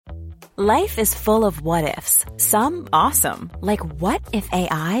Life is full of what-ifs. Some awesome, like what if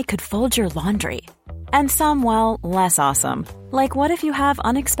AI could fold your laundry? And some, well, less awesome, like what if you have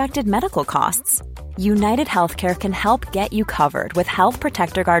unexpected medical costs? United Healthcare can help get you covered with Health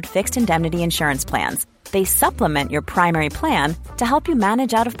Protector Guard fixed indemnity insurance plans. They supplement your primary plan to help you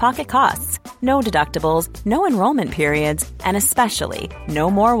manage out-of-pocket costs. No deductibles, no enrollment periods, and especially no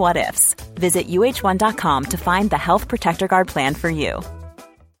more what-ifs. Visit uh1.com to find the Health Protector Guard plan for you.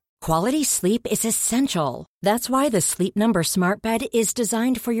 Quality sleep is essential. That's why the Sleep Number Smart Bed is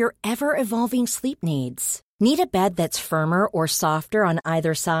designed for your ever-evolving sleep needs. Need a bed that's firmer or softer on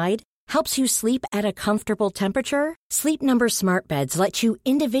either side? Helps you sleep at a comfortable temperature? Sleep Number Smart Beds let you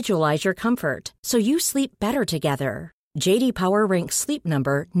individualize your comfort, so you sleep better together. J.D. Power ranks Sleep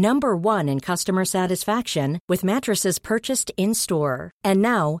Number number 1 in customer satisfaction with mattresses purchased in-store. And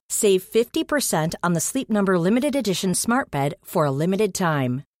now, save 50% on the Sleep Number Limited Edition Smart Bed for a limited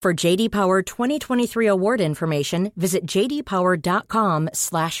time. For J.D. Power 2023 award information, visit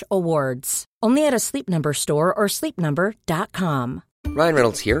jdpower.com/awards. Only at a Sleep Number store or sleepnumber.com. Ryan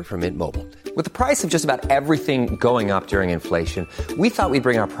Reynolds here from Mint Mobile. With the price of just about everything going up during inflation, we thought we'd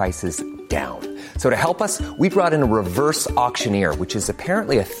bring our prices down. So to help us, we brought in a reverse auctioneer, which is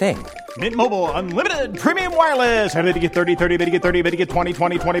apparently a thing. Mint Mobile Unlimited Premium Wireless. How to get 30, 30, bit to get 30, bit to get 20,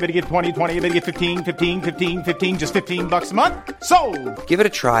 20, 20, bit to get 20, 20, bit to get 15, 15, 15, 15, just $15 a month? Sold! Give it a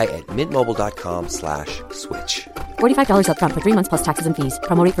try at mintmobile.com/switch. $45 up front for 3 months plus taxes and fees.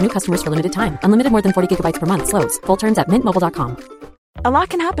 Promo rate for new customers for limited time. Unlimited more than 40 gigabytes per month. Slows full terms at mintmobile.com. A lot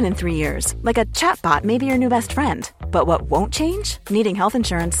can happen in 3 years, like a chatbot may be your new best friend. But what won't change? Needing health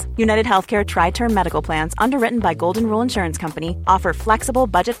insurance. United Healthcare Tri-Term Medical Plans, underwritten by Golden Rule Insurance Company, offer flexible,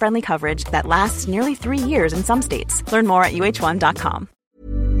 budget-friendly coverage that lasts nearly 3 years in some states. Learn more at uh1.com.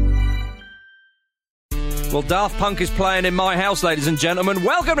 Well, Daft Punk is playing in my house, ladies and gentlemen.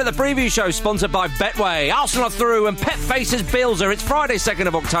 Welcome to the preview show, sponsored by Betway. Arsenal are through and Pet faces Bielsa. It's Friday, 2nd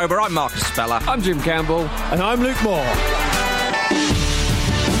of October. I'm Marcus Speller. I'm Jim Campbell. And I'm Luke Moore.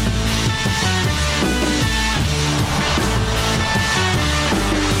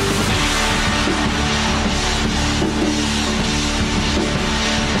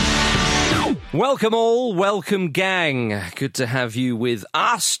 Welcome all, welcome gang. Good to have you with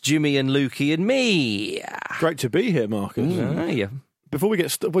us, Jimmy and Lukey and me. Great to be here, Marcus. Yeah. Before we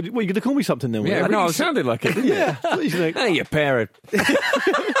get what are you going to call me something then? Yeah, no, it sounded like it, didn't it? Yeah. What do you think? Hey, you pair of...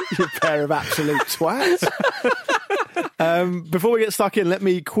 You pair of absolute twats. Before we get stuck in, let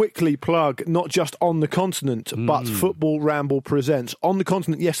me quickly plug not just On the Continent, but Football Ramble Presents. On the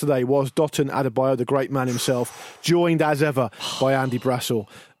Continent yesterday was Dotun Adebayo, the great man himself, joined as ever by Andy Brassel.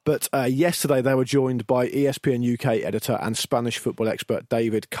 But yesterday they were joined by ESPN UK editor and Spanish football expert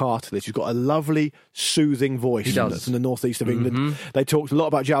David Cartledge, who's got a lovely, soothing voice from the northeast of England. They talked a lot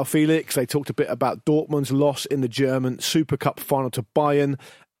about João Felix. They talked a bit about Dortmund's loss in the German Super Cup final to Bayern,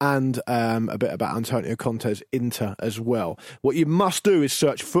 and a bit about Antonio Conte's Inter as well. What you must do is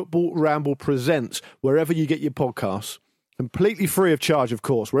search Football Ramble Presents wherever you get your podcasts. Completely free of charge, of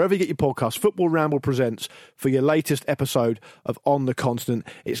course. Wherever you get your podcast, Football Ramble Presents for your latest episode of On the Continent.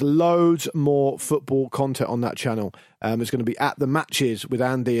 It's loads more football content on that channel. It's going to be at the matches with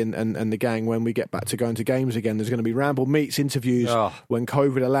Andy and the gang when we get back to going to games again. There's going to be Ramble Meets interviews when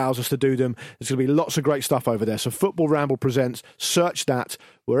COVID allows us to do them. There's going to be lots of great stuff over there. So Football Ramble Presents, search that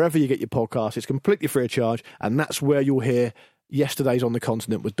wherever you get your podcast. It's completely free of charge, and that's where you'll hear yesterday's On the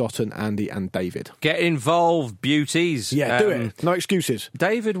Continent with Dotun, Andy and David. Get involved, beauties. Yeah, do it. No excuses.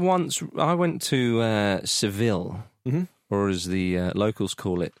 David I went to Seville, or as the locals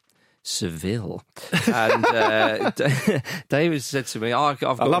call it, Seville. And David said to me, I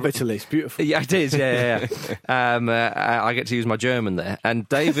love Italy, it's beautiful. Yeah, it is, yeah. I get to use my German there. And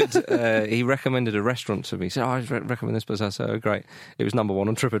David, he recommended a restaurant to me. He said, I recommend this place. I said, oh, great. It was number 1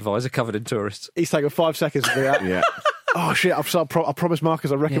 on TripAdvisor, covered in tourists. He's taken 5 seconds to do that. Yeah. Oh shit! I promised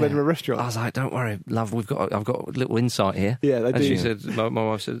Marcus I recommend him a restaurant. I was like, "Don't worry, love. I've got a little insight here." Yeah, they do. And she said, my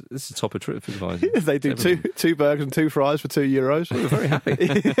wife said, "This is top of TripAdvisor." They do two burgers and 2 fries for €2. We were very happy.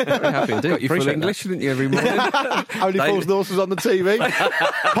 Very happy indeed. Got you full English, didn't you, every morning? Only Falls North was on the TV.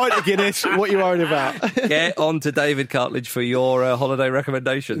 Pint of Guinness. What are you worried about? Get on to David Cartledge for your holiday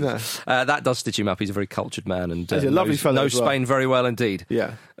recommendations. No. That does stitch him up. He's a very cultured man and he's a lovely fellow. Knows Spain very well indeed.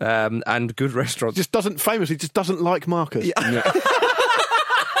 Yeah, and good restaurants. Just doesn't like Marcus. Yeah.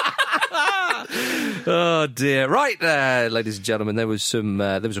 Oh dear! Right, ladies and gentlemen, there was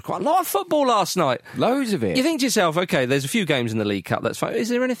quite a lot of football last night. Loads of it. You think to yourself, okay, there's a few games in the League Cup. That's fine. Is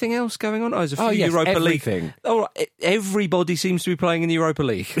there anything else going on? Oh, there's a few Europa everything. League. Oh, everybody seems to be playing in the Europa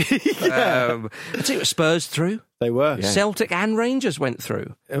League. I see what Spurs through. They were. Yeah. Celtic and Rangers went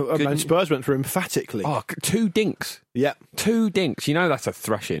through. And Spurs went through emphatically. Oh, 2 dinks. Yeah. 2 dinks. You know that's a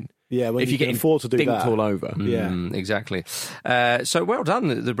thrashing. Yeah, when if you you can get afford to do dinked that. all over. Yeah. Exactly. So well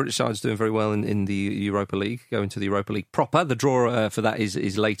done. The British side's doing very well in the Europa League, going to the Europa League proper. The draw for that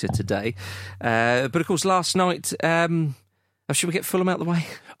is later today. But of course, last night... should we get Fulham out of the way?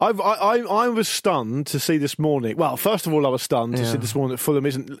 I was stunned to see this morning. Well, first of all, I was stunned to see this morning that Fulham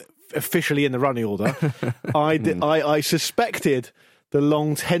isn't officially in the running order. I suspected the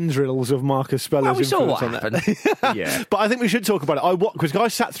long tendrils of Marcus Speller's Well, we saw influence what on that. happened. Yeah. But I think we should talk about it. Because I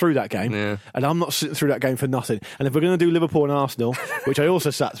sat through that game, and I'm not sitting through that game for nothing. And if we're going to do Liverpool and Arsenal, which I also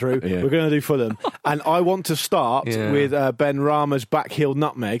sat through, we're going to do Fulham. And I want to start with Ben Rama's backheel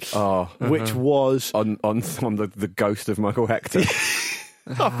nutmeg, which was On the ghost of Michael Hector.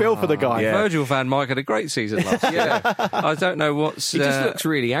 I feel for the guy. Yeah. Virgil van Mike had a great season last year. I don't know what's... He just looks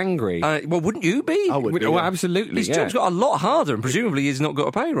really angry. well, wouldn't you be? I would be, Well, yeah. absolutely. His job's got a lot harder, and presumably he's not got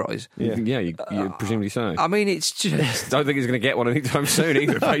a pay rise. Yeah, you presumably so. I mean, it's just... Don't think he's going to get one anytime soon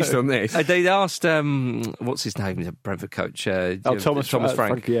either, based on this. They asked, what's his name, the Brentford coach? Thomas Frank.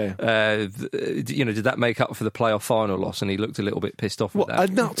 Frank, yeah. Did that make up for the playoff final loss? And he looked a little bit pissed off with What,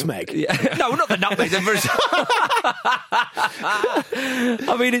 that. a nutmeg? Yeah. No, not the nutmeg.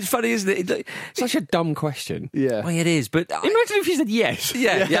 I mean, it's funny, isn't it? Such a dumb question. Yeah. Well, it is, but... Imagine if you said yes.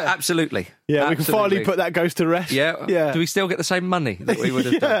 Yeah, absolutely. Yeah, we can finally Absolutely. put that ghost to rest. Yeah. Do we still get the same money that we would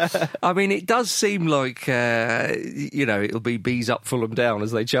have done? I mean, it does seem like, it'll be bees up, Fulham down,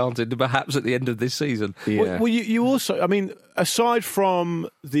 as they chanted, perhaps at the end of this season. Yeah. Well, you also, I mean, aside from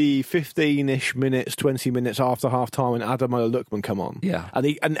the 15-ish minutes, 20 minutes after half-time when Ademola Lookman come on,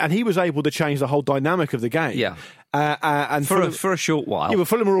 and he was able to change the whole dynamic of the game. Yeah. And For a short while. Yeah, but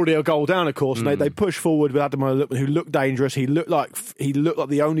Fulham were already a goal down, of course, and they pushed forward with Ademola Lookman, who looked dangerous. He looked like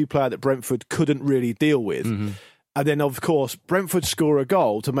the only player that Brentford couldn't really deal with. And then, of course, Brentford score a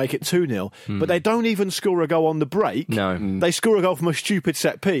goal to make it 2-0, but they don't even score a goal on the break. No. They score a goal from a stupid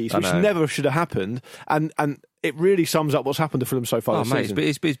set piece, which never should have happened. And it really sums up what's happened to Fulham so far this season.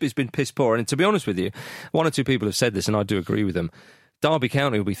 It's been piss poor. And to be honest with you, one or two people have said this, and I do agree with them. Derby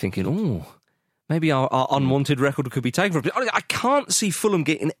County will be thinking, maybe our unwanted record could be taken from. I can't see Fulham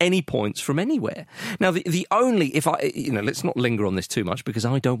getting any points from anywhere. Now, the only, let's not linger on this too much because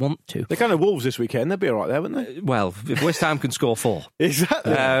I don't want to. They're kind of Wolves this weekend. They'll be all right there, wouldn't they? Well, if West Ham can score 4.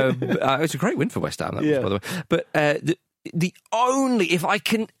 Exactly. It's a great win for West Ham, that was, by the way. But the only, if I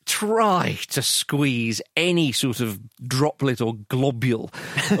can try to squeeze any sort of droplet or globule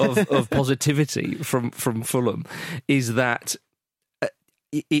of positivity from Fulham, is that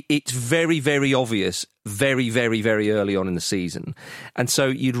it's very, very obvious very, very, very early on in the season. And so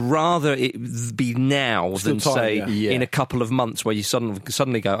you'd rather it be now than, say, in a couple of months where you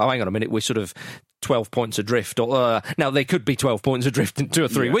suddenly go, hang on a minute, we're sort of 12 points adrift. Or now, they could be 12 points adrift in 2 or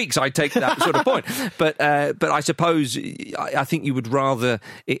 3 weeks. I take that sort of point. But I suppose I think you would rather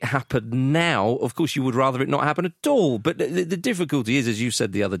it happen now. Of course, you would rather it not happen at all. But the difficulty is, as you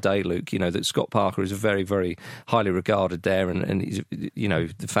said the other day, Luke, that Scott Parker is very, very highly regarded there, and he's,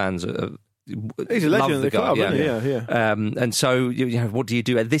 the fans are. He's a legend of the club, isn't he? Yeah. And so, what do you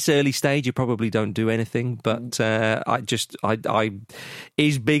do at this early stage? You probably don't do anything. But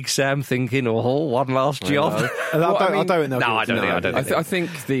is Big Sam thinking, one last job? I don't know. I think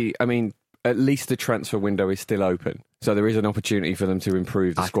at least the transfer window is still open. So there is an opportunity for them to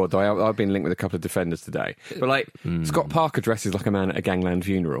improve the squad. I've been linked with a couple of defenders today. But Scott Parker dresses like a man at a gangland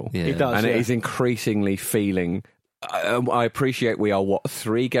funeral. Yeah. He does. And it is increasingly feeling... I appreciate we are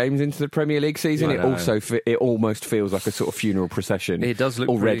 3 games into the Premier League season. It almost feels like a sort of funeral procession. It does look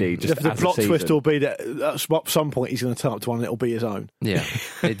already. The plot twist will be that at some point he's going to turn up to one and it'll be his own. Yeah,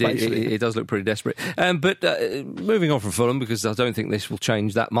 it does look pretty desperate. But moving on from Fulham, because I don't think this will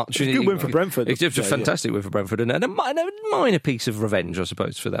change that much. It's a good win for Brentford. It's just a fantastic win for Brentford, and a minor piece of revenge, I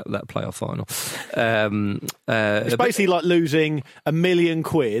suppose, for that playoff final. It's basically like losing £1 million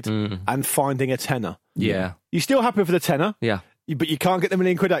and finding a tenner. Yeah. You're still happy for the tenner. Yeah. But you can't get the £1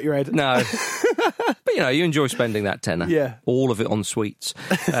 million out your head. No. But, you enjoy spending that tenner. Yeah. All of it on sweets.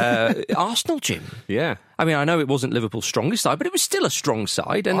 Arsenal, Jim. Yeah. I mean, I know it wasn't Liverpool's strongest side, but it was still a strong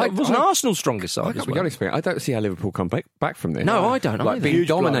side, and it wasn't Arsenal's strongest side as well. I don't see how Liverpool come back from this. No, I don't either. Being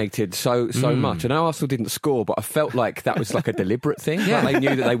dominated so much. I know Arsenal didn't score, but I felt like that was like a deliberate thing. Yeah. Like they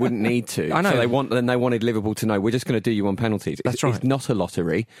knew that they wouldn't need to. I know. So they wanted Liverpool to know, we're just going to do you on penalties. That's right. It's not a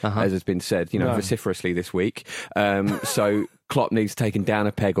lottery, as has been said, vociferously this week. So Klopp needs taken down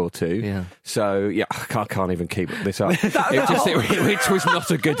a peg or two. Yeah. So, I can't even keep this up. Which was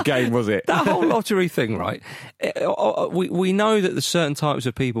not a good game, was it? That whole lottery thing, right? We know that the certain types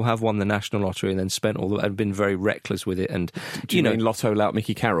of people have won the national lottery and then spent and been very reckless with it. And Do you mean Lotto Lout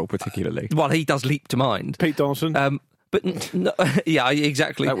Mickey Carroll particularly? Well, he does leap to mind. Pete Donaldson. But no, yeah,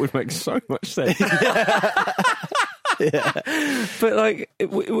 exactly. That would make so much sense. Yeah. But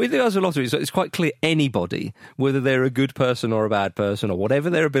with the other lotteries, it's quite clear anybody, whether they're a good person or a bad person or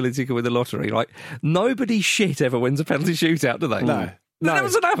whatever their ability to win the lottery, nobody shit ever wins a penalty shootout, do they? No. That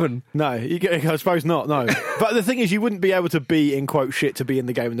doesn't happen. No, I suppose not, no. But the thing is, you wouldn't be able to be, in quote, shit to be in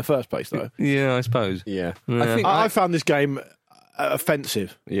the game in the first place, though. Yeah, I suppose. Yeah. I found this game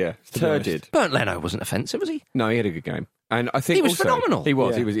offensive. Yeah. Turgid. Bernd Leno wasn't offensive, was he? No, he had a good game. And I think he was phenomenal. He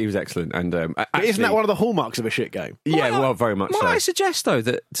was. Yeah. He was excellent. And actually, isn't that one of the hallmarks of a shit game? Yeah, well, very much so. Might I suggest, though,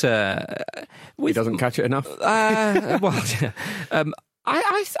 that he doesn't catch it enough? I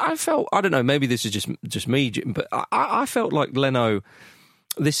felt, I don't know, maybe this is just me, Jim, but I felt like Leno,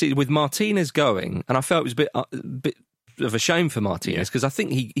 this is with Martinez going, and I felt it was a bit of a shame for Martinez because I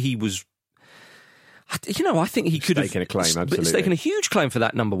think he was. I think he could have staken a huge claim for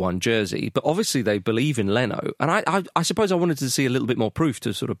that number 1 jersey, but obviously they believe in Leno, and I suppose I wanted to see a little bit more proof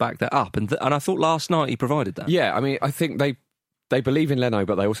to sort of back that up, and I thought last night he provided that. Yeah, I mean, I think they believe in Leno,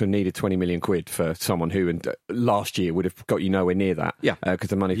 but they also needed 20 million quid for someone who last year would have got you nowhere near that. Yeah, because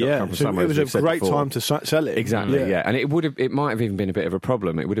the money's got to come from somewhere. It was a great time to sell it. Exactly. Yeah, and it might have even been a bit of a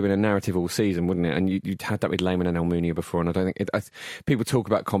problem. It would have been a narrative all season, wouldn't it? And you'd had that with Lehmann and Almunia before, and I don't think people talk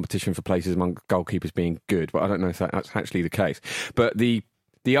about competition for places among goalkeepers being good, but I don't know if that's actually the case. But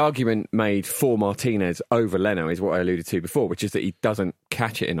the argument made for Martinez over Leno is what I alluded to before, which is that he doesn't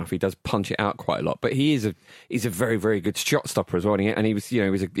catch it enough. He does punch it out quite a lot, but he's a very, very good shot stopper as well. And he was he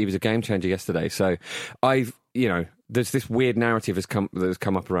was a game changer yesterday. So there's this weird narrative that's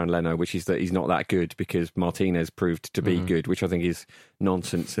come up around Leno, which is that he's not that good because Martinez proved to be good, which I think is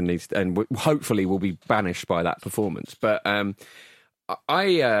nonsense and hopefully will be banished by that performance. But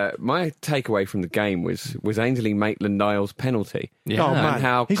my takeaway from the game was Ainsley Maitland-Niles' penalty. Yeah. Oh man,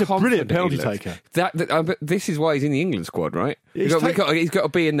 how he's a brilliant penalty taker. But this is why he's in the England squad, right? He's got to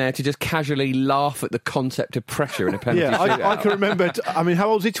be in there to just casually laugh at the concept of pressure in a penalty shootout. I can remember. How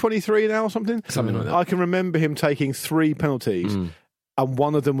old is he? 23 now or something? Something like that. I can remember him taking 3 penalties. And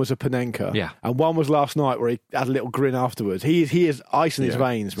one of them was a Panenka. Yeah. And one was last night where he had a little grin afterwards. He is ice in his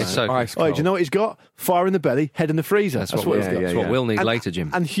veins, man. It's so ice do you know what he's got? Fire in the belly, head in the freezer. That's what he's got. That's what we'll need later,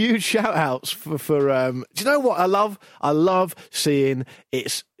 Jim. And huge shout-outs for do you know what I love? I love seeing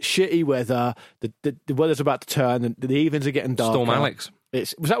it's shitty weather, the weather's about to turn, the evenings are getting darker. Storm Alex.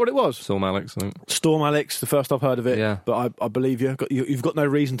 Was that what it was? Storm Alex, I think. Storm Alex, the first I've heard of it. Yeah. But I believe you. You've got no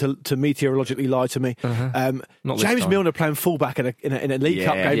reason to meteorologically lie to me. James Milner playing fullback in a League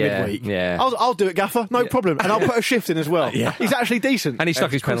Cup game midweek. Yeah. I'll do it, Gaffer. No problem. And I'll put a shift in as well. He's actually decent. And he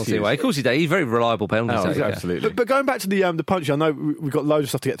stuck his penalty away. Of course he did. He's a very reliable penalty taker. Absolutely. But going back to the punch, I know we've got loads of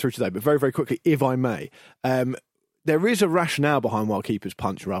stuff to get through today, but very, very quickly, if I may. There is a rationale behind why keepers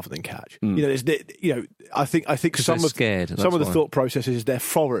punch rather than catch. I think some of the thought processes they're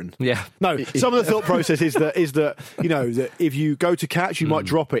foreign. Yeah. No, some of the thought process is that that if you go to catch, you might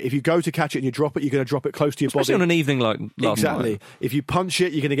drop it. If you go to catch it and you drop it, you're going to drop it close to your Especially body. on an evening like last night. If you punch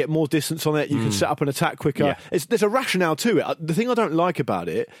it, you're going to get more distance on it. You can set up an attack quicker. Yeah. There's a rationale to it. The thing I don't like about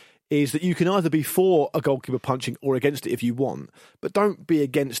it is that you can either be for a goalkeeper punching or against it if you want, but don't be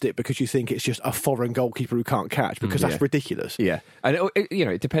against it because you think it's just a foreign goalkeeper who can't catch, because that's ridiculous. Yeah, and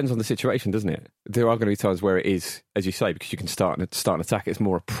it depends on the situation, doesn't it? There are going to be times where it is, as you say, because you can start an attack, it's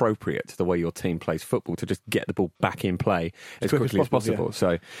more appropriate to the way your team plays football to just get the ball back in play as quickly as possible. Yeah.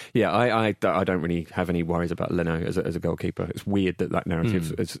 So, yeah, I don't really have any worries about Leno as a goalkeeper. It's weird that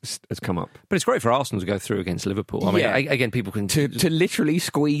narrative has come up. But it's great for Arsenal to go through against Liverpool. I mean, again, people can... To literally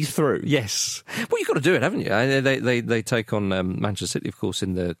squeeze through. Yes. Well, you've got to do it, haven't you? They take on Manchester City, of course,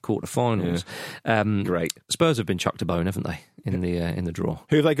 in the quarterfinals. Yeah. Great. Spurs have been chucked a bone, haven't they, in the draw?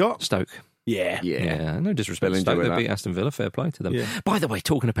 Who have they got? Stoke. Yeah, no disrespect. They'll Stoke, enjoy they that. beat Aston Villa, fair play to them. Yeah. By the way,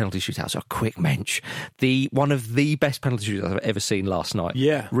 talking of penalty shootouts, a quick mensch. One of the best penalty shootouts I've ever seen last night.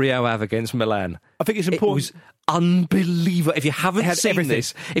 Yeah. Rio Ave against Milan. I think it's It important. was unbelievable. If you haven't had seen everything.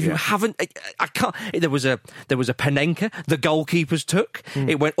 this, if you haven't, I can't. There was a Panenka the goalkeepers took.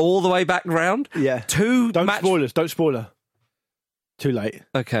 It went all the way back round. Yeah. Don't Don't spoiler. Too late.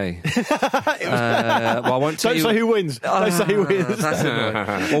 Okay. Well, I won't tell Don't you. say who wins. Don't say who wins. That's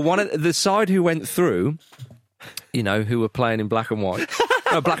annoying. Well, the side who went through, who were playing in black and white.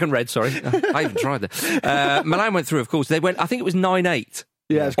 Black and red, sorry. I even tried that. Milan went through, of course. They went, I think it was 9-8.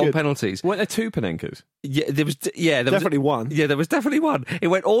 Yeah, it's on good. penalties. Weren't there 2 Panenkas? Yeah, there was Definitely one. Yeah, there was definitely one. It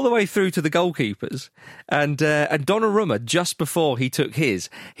went all the way through to the goalkeepers, and Donnarumma, just before he took his,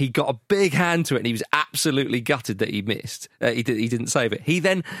 he got a big hand to it, and he was absolutely gutted that he missed. He didn't save it. He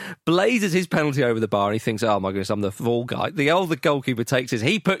then blazes his penalty over the bar, and he thinks, "Oh my goodness, I'm the fall guy." The goalkeeper takes his,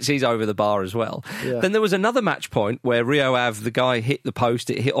 he puts his over the bar as well. Yeah. Then there was another match point where Rio Ave, the guy hit the post,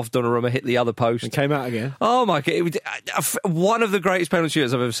 it hit off Donnarumma, hit the other post, And came out again. Oh my god! It was one of the greatest penalty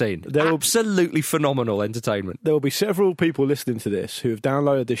shooters I've ever seen. Absolutely phenomenal entertainment. There will be several people listening to this who have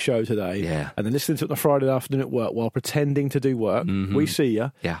downloaded this show today Yeah. and then listening to it on a Friday afternoon at work while pretending to do work. We see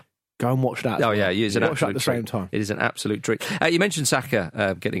you. Yeah. Go and watch that. Oh, yeah, it's an watch that absolute at the treat. same time. It is an absolute treat. You mentioned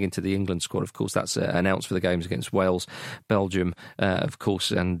Saka getting into the England squad, of course. That's announced for the games against Wales, Belgium, of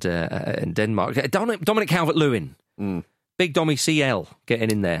course, and Denmark. Dominic Calvert-Lewin. Big Dommy CL getting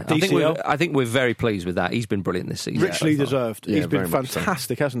in there. DCL. I think we're very pleased with that. He's been brilliant this season. Richly deserved. Yeah, He's been very much so.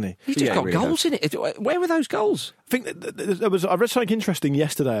 fantastic, hasn't he? He's just got really goals in it. Where were those goals? I think I read something interesting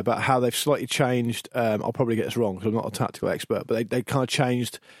yesterday about how they've slightly changed. I'll probably get this wrong because I'm not a tactical expert, but they kind of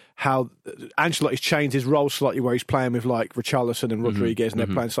changed how Ancelotti's changed his role slightly, where he's playing with like Richarlison and Rodriguez, and they're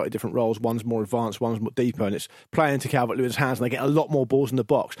playing slightly different roles. One's more advanced, one's more deeper, and it's playing into Calvert-Lewin's hands, and they get a lot more balls in the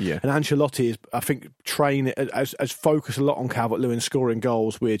box. Yeah. And Ancelotti is, I think, has focused a lot on Calvert-Lewin scoring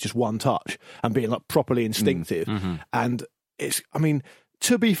goals with just one touch and being like properly instinctive. And it's, I mean,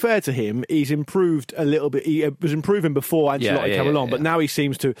 to be fair to him, he's improved a little bit. He was improving before Ancelotti came along, but now he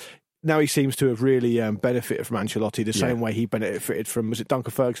seems to have really benefited from Ancelotti the same way he benefited from, was it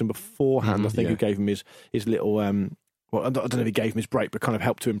Duncan Ferguson beforehand? I think who gave him his little, well, I don't know if he gave him his break, but kind of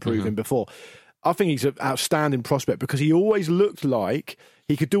helped to improve him before. I think he's an outstanding prospect because he always looked like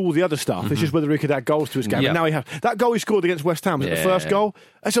he could do all the other stuff. It's just whether he could add goals to his game. Yeah. And now he has. That goal he scored against West Ham, was it the first goal?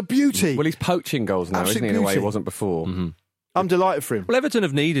 That's a beauty. Well, he's poaching goals now, Absolute isn't he, in a way he beauty. wasn't before. I'm delighted for him. Well, Everton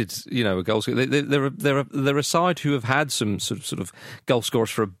have needed, a goal scorer. They're a side who have had some sort of goal scorers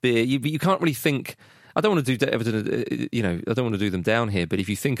for a bit. You can't really think. I don't want to do Everton. I don't want to do them down here. But if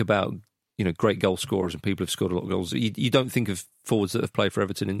you think about great goal scorers and people who've scored a lot of goals, you don't think of forwards that have played for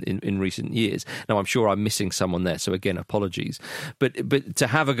Everton in recent years. Now, I'm sure I'm missing someone there, so again, apologies. But to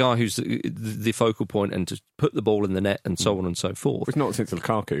have a guy who's the focal point and to put the ball in the net and so on and so forth. It's not since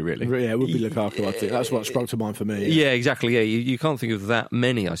Lukaku, really. Yeah, it would be Lukaku, I think. That's what sprung to mind for me. Yeah, exactly. Yeah, you can't think of that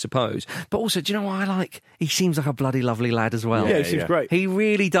many, I suppose. But also, do you know what I like? He seems like a bloody lovely lad as well. Yeah, he seems great. He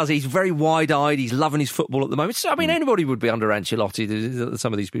really does. He's very wide-eyed. He's loving his football at the moment. So, I mean, anybody would be under Ancelotti.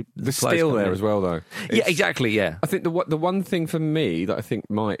 Some of these people. The steel there as well, though. Yeah, exactly. Yeah. I think the one thing for me that I think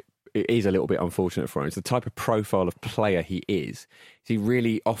it is a little bit unfortunate for him is the type of profile of player he is. Is he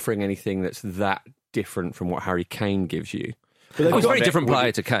really offering anything that's that different from what Harry Kane gives you? He's a very different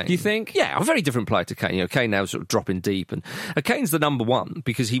player to Kane. Do you think? Yeah, a very different player to Kane. Kane now sort of dropping deep, and Kane's the number one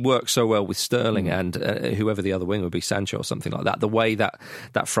because he works so well with Sterling and whoever the other wing would be, Sancho or something like that. The way that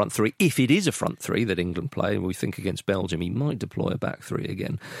front three, if it is a front three that England play, and we think against Belgium, he might deploy a back three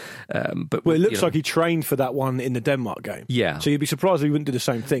again. But it looks like he trained for that one in the Denmark game. Yeah. So you'd be surprised if he wouldn't do the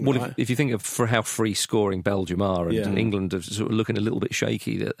same thing. Well, right? if you think of for how free scoring Belgium are, and England are sort of looking a little bit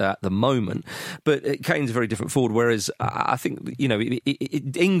shaky at the moment, but Kane's a very different forward. Whereas I think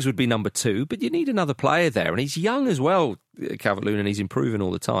Ings would be number two, but you need another player there, and he's young as well, Calvert-Lewin, and he's improving all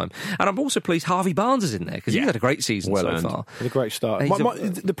the time. And I'm also pleased Harvey Barnes is in there because he's had a great season so far. With a great start.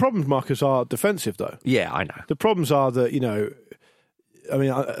 He's The problems, Marcus, are defensive though. Yeah, I know. The problems are that I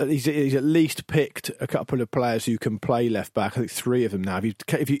mean, he's at least picked a couple of players who can play left back. I think three of them now. If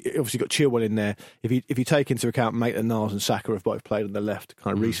you obviously got Chilwell in there, if you take into account Maitland-Niles and Saka have both played on the left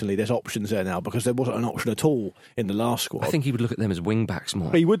kind of recently, there's options there now because there wasn't an option at all in the last squad. I think he would look at them as wing backs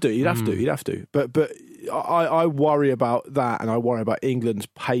more. He would do. He'd have to. But I worry about that, and I worry about England's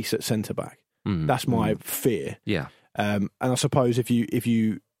pace at centre back. That's my fear. Yeah. And I suppose if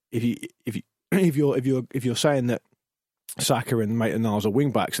you're saying that Saka and Maitland-Niles are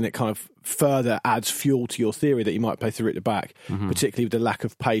wing backs, and it kind of further adds fuel to your theory that you might play three at the back, particularly with the lack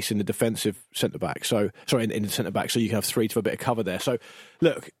of pace in the defensive centre back. In the centre back, so you can have three to have a bit of cover there. So,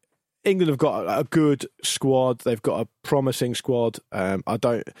 look, England have got a good squad. They've got a promising squad.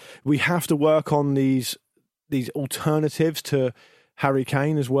 We have to work on these alternatives to Harry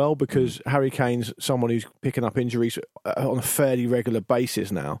Kane as well, because Harry Kane's someone who's picking up injuries on a fairly regular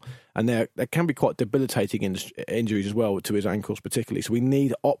basis now, and there can be quite debilitating injuries as well to his ankles particularly. So we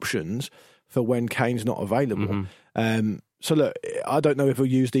need options for when Kane's not available. So look, I don't know if we'll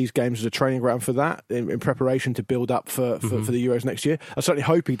use these games as a training ground for that in preparation to build up for the Euros next year. I certainly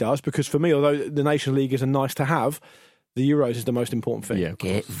hope he does, because for me, although the Nations League is a nice to have, the Euros is the most important thing. Yeah,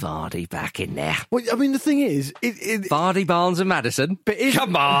 get Vardy back in there. Well, I mean, the thing is... Vardy, Barnes and Maddison.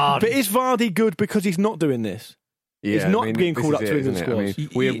 Come on! But is Vardy good because he's not doing this? Yeah, he's not being called up to England squads.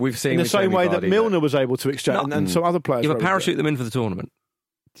 I mean, we've seen in the same way that Milner was able to exchange, and some other players... You parachute them in for the tournament.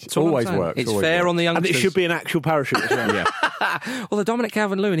 It always works. It's fair on the youngsters. And it should be an actual parachute as well. Yeah. Although Dominic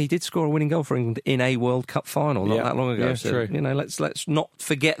Calvert-Lewin, he did score a winning goal for England in a World Cup final not that long ago. Yeah, so, true. Let's not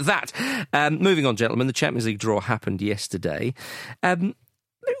forget that. Moving on, gentlemen, the Champions League draw happened yesterday. Luke,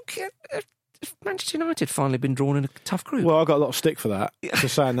 Manchester United finally been drawn in a tough group. Well, I got a lot of stick for that, for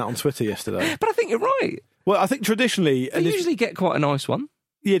saying that on Twitter yesterday. But I think you're right. Well, I think traditionally... They usually get quite a nice one.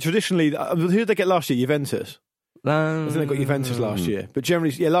 Yeah, traditionally... Who did they get last year? Juventus. I think they got Juventus last year. But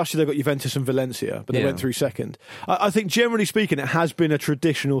generally, last year they got Juventus and Valencia, but they went through second. I think generally speaking, it has been a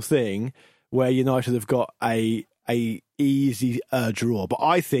traditional thing where United have got a easy draw. But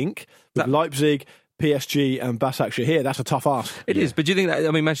I think with Leipzig, PSG and Basak Shahir, that's a tough ask. It is, but do you think that,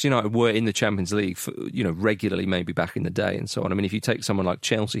 I mean, Manchester United were in the Champions League for, regularly maybe back in the day and so on. I mean, if you take someone like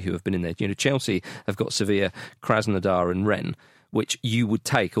Chelsea who have been in there, Chelsea have got Sevilla, Krasnodar and Rennes, which you would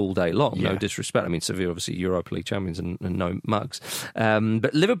take all day long, no disrespect. I mean, Sevilla, obviously, Europa League champions and no mugs.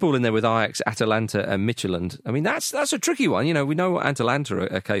 But Liverpool in there with Ajax, Atalanta and Midtjylland, I mean, that's a tricky one. We know what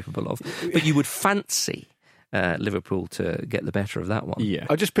Atalanta are capable of, but you would fancy Liverpool to get the better of that one. Yeah.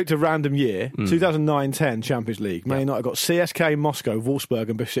 I just picked a random year, 2009-10 Champions League. Man United got CSK, Moscow, Wolfsburg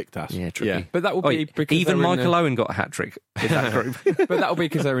and Besiktas. Yeah, tricky. Yeah. But that will be because even Michael Owen got a hat-trick in that group. But that will be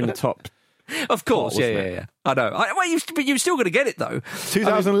because they're in the top. Of course, yeah. I know. But you've still got to get it, though.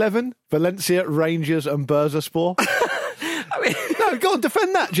 2011, Valencia, Rangers and Bursaspor. No, go on,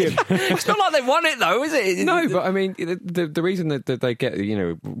 defend that, Jim. It's not like they won it, though, is it? No, but I mean, the reason that they get,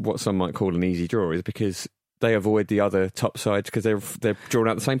 what some might call an easy draw is because they avoid the other top sides because they're drawn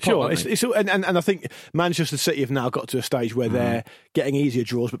out the same pot. Sure, and I think Manchester City have now got to a stage where they're getting easier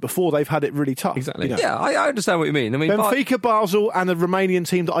draws, but before they've had it really tough. Exactly. Yeah, I understand what you mean. I mean, Benfica, Basel, and a Romanian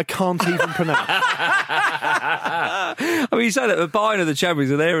team that I can't even pronounce. I mean, you say that the Bayern are the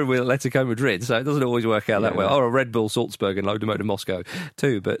champions, and they're with Atletico Madrid, so it doesn't always work out that well. Or a Red Bull Salzburg and Lokomotiv Moscow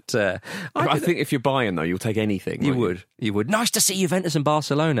too. But I think if you're Bayern, though, you'll take anything. You would. Nice to see Juventus and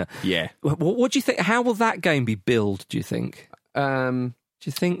Barcelona. Yeah. What do you think? How will that game be billed, do you think? Do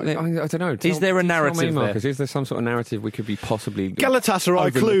you think that... I don't know. Is there a narrative there? Is there some sort of narrative we could be possibly...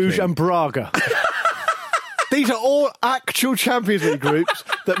 Galatasaray, Cluj and Braga. These are all actual Champions League groups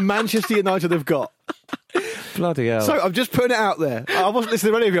that Manchester United have got. Bloody hell. So I'm just putting it out there. I wasn't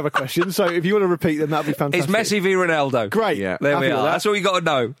listening to any of your other questions, so if you want to repeat them, that'd be fantastic. It's Messi v Ronaldo. Great. Yeah. There we are. That's all you got to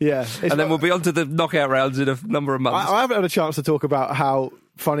know. Yeah. And then we'll be on to the knockout rounds in a number of months. I haven't had a chance to talk about how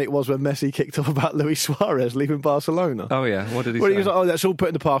funny it was when Messi kicked off about Luis Suarez leaving Barcelona. Oh, yeah. What did he say? He was like, that's all put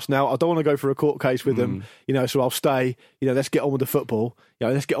in the past now. I don't want to go for a court case with them, so I'll stay. Let's get on with the football.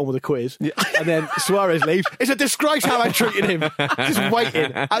 Let's get on with the quiz. Yeah. And then Suarez leaves. It's a disgrace how they treated him. Just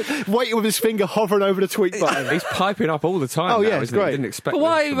waiting with his finger hovering over the tweet button. He's piping up all the time. Oh, now, yeah, it's great. Didn't expect. But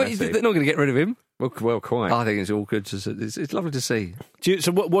why? They're not going to get rid of him. Well, quite. I think it's all good. It's lovely to see.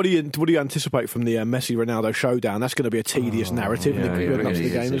 So what do you anticipate from the Messi-Ronaldo showdown? That's going to be a tedious narrative in the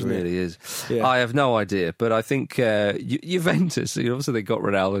game, isn't it? It really is. Yeah. I have no idea, but I think Juventus, obviously they got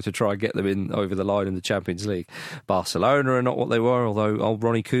Ronaldo to try and get them in over the line in the Champions League. Barcelona are not what they were, although old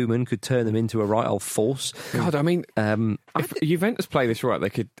Ronnie Koeman could turn them into a right old force. God, I mean, if Juventus play this right, they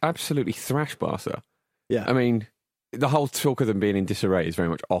could absolutely thrash Barca. Yeah. I mean... The whole talk of them being in disarray is very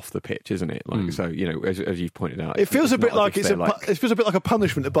much off the pitch, isn't it? So, as you've pointed out, it feels a bit like it feels a bit like a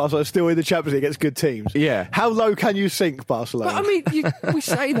punishment that Barcelona are still in the Champions League against good teams. Yeah, how low can you sink Barcelona? But, I mean, we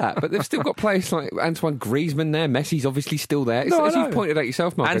say that, but they've still got players like Antoine Griezmann there. Messi's obviously still there. As you've pointed out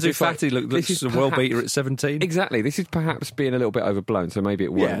yourself, Mark. Ansu Fati looks a world beater at 17. Exactly. This is perhaps being a little bit overblown, so maybe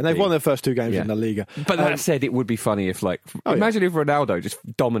it won't. Yeah, and they've won their first two games in La Liga. But that said, it would be funny if, imagine if Ronaldo just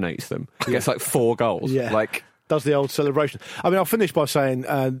dominates them, gets 4 goals. Yeah. Does the old celebration. I mean, I'll finish by saying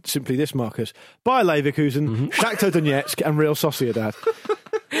simply this, Marcus. Bayer Leverkusen, Shakhtar Donetsk and Real Sociedad.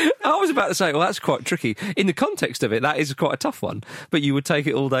 I was about to say, well, that's quite tricky. In the context of it, that is quite a tough one. But you would take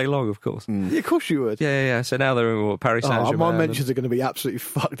it all day long, of course. Yeah, of course you would. Yeah. So now they're in Paris Saint-Germain. My mentions are going to be absolutely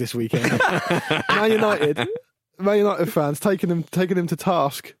fucked this weekend. Man United fans taking them to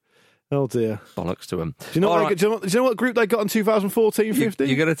task. Oh dear. Bollocks to them. Do you know what group they got in 2014-15?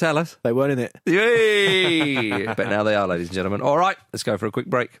 You're going to tell us? They weren't in it. Yay! But now they are, ladies and gentlemen. All right, let's go for a quick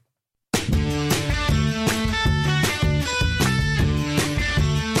break.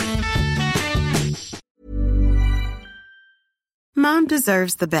 Mom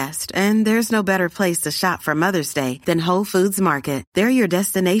deserves the best, and there's no better place to shop for Mother's Day than Whole Foods Market. They're your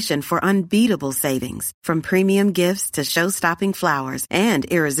destination for unbeatable savings, from premium gifts to show-stopping flowers and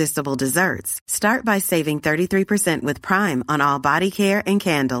irresistible desserts. Start by saving 33% with Prime on all body care and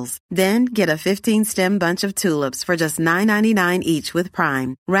candles. Then get a 15-stem bunch of tulips for just $9.99 each with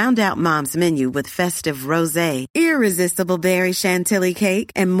Prime. Round out Mom's menu with festive rosé, irresistible berry chantilly cake,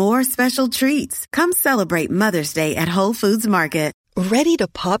 and more special treats. Come celebrate Mother's Day at Whole Foods Market. Ready to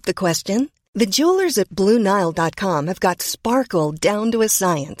pop the question? The jewelers at BlueNile.com have got sparkle down to a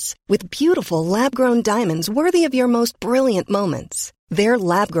science with beautiful lab-grown diamonds worthy of your most brilliant moments. Their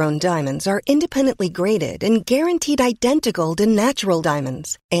lab-grown diamonds are independently graded and guaranteed identical to natural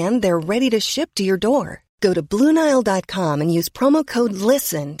diamonds, and they're ready to ship to your door. Go to BlueNile.com and use promo code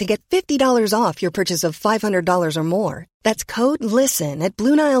LISTEN to get $50 off your purchase of $500 or more. That's code LISTEN at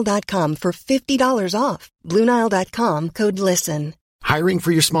BlueNile.com for $50 off. BlueNile.com, code LISTEN. Hiring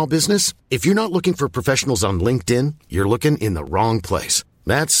for your small business? If you're not looking for professionals on LinkedIn, you're looking in the wrong place.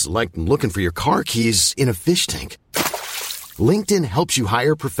 That's like looking for your car keys in a fish tank. LinkedIn helps you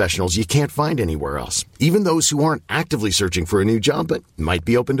hire professionals you can't find anywhere else, even those who aren't actively searching for a new job but might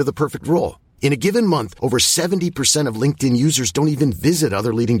be open to the perfect role. In a given month, over 70% of LinkedIn users don't even visit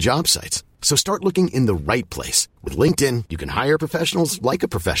other leading job sites. So start looking in the right place. With LinkedIn, you can hire professionals like a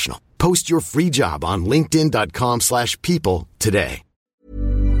professional. Post your free job on linkedin.com/people today.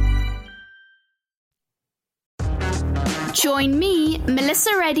 Join me,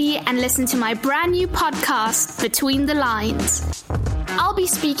 Melissa Reddy, and listen to my brand new podcast, Between the Lines. I'll be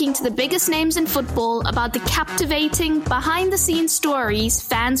speaking to the biggest names in football about the captivating, behind-the-scenes stories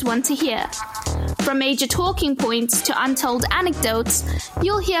fans want to hear. From major talking points to untold anecdotes,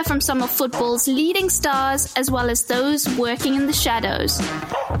 you'll hear from some of football's leading stars as well as those working in the shadows.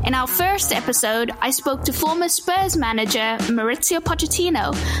 In our first episode, I spoke to former Spurs manager Mauricio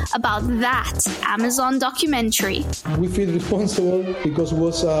Pochettino about that Amazon documentary. We feel responsible because it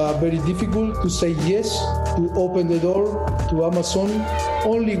was very difficult to say yes, to open the door to Amazon.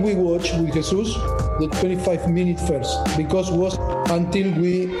 Only we watched with Jesus the 25-minute first, because it was until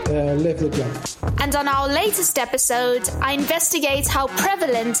we left the club. And on our latest episode, I investigate how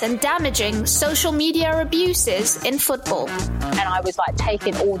prevalent and damaging social media abuse is in football. And I was like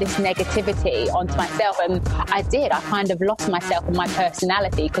taking all this negativity onto myself, and I kind of lost myself and my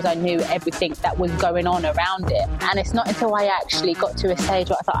personality because I knew everything that was going on around it. And it's not until I actually got to a stage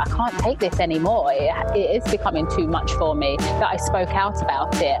where I thought, I can't take this anymore. It is becoming too much for me, that I spoke out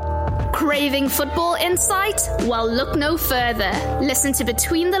about it. Craving football insight? Well, look no further. Listen to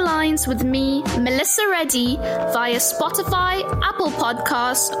Between the Lines with me, Melissa Reddy, via Spotify, Apple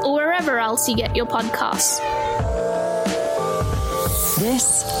Podcasts, or wherever else you get your podcasts.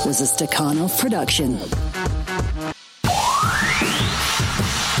 This was a Stakhanov production.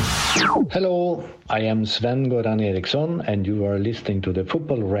 Hello, I am Sven Goran Eriksson, and you are listening to the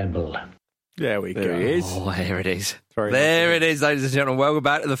Football Ramble. There we go. There he is. Oh, there it is. There it is, ladies and gentlemen. Welcome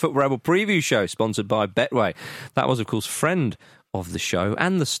back to the Football Ramble preview show, sponsored by Betway. That was, of course, friend of the show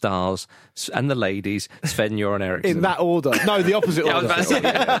and the stars and the ladies, Sven Goran Eriksson. In that order. No, the opposite order.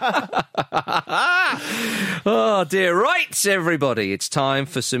 Oh, dear. Right, everybody. It's time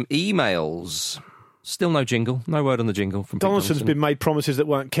for some emails. Still no jingle. No word on the jingle from Donaldson's been made promises that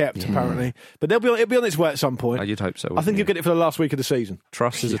weren't kept, apparently. But it'll be on its way at some point. Oh, you'd hope so. I think you'll get it for the last week of the season.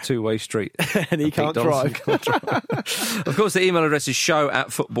 Trust is a two-way street. And he can't drive. Of course, the email address is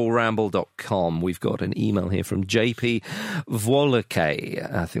show@footballramble.com. We've got an email here from JP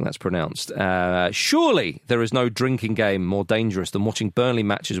Volake, I think that's pronounced. Surely there is no drinking game more dangerous than watching Burnley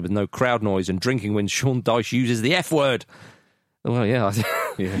matches with no crowd noise and drinking when Sean Dyche uses the F word. Well, yeah.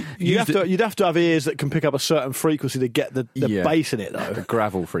 You'd have to have ears that can pick up a certain frequency to get the bass in it, though. The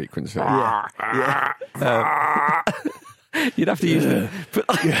gravel frequency. Yeah. You'd have to use them.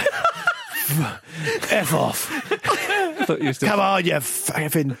 F off. Come on, you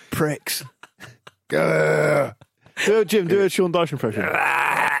fucking pricks. Jim, do a Sean Dyche impression.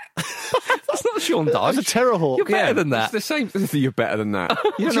 That's not Sean Dyche. That's a Terrorhawk. You're better than that. It's the same. You're better than that.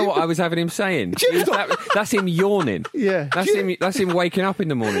 You don't know what I was having him saying. That's him yawning. Yeah. That's him waking up in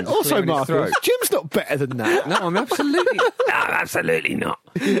the morning. Also, Marcus, Jim's not better than that. No, I'm absolutely. No, absolutely not.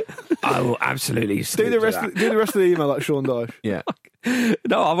 I will absolutely do the rest of the email like Sean Dyche. Yeah.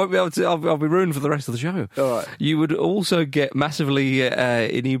 No, I won't be able to. I'll be ruined for the rest of the show. All right. You would also get massively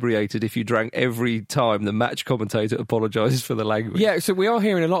inebriated if you drank every time the match commentator apologises for the language. Yeah, so we are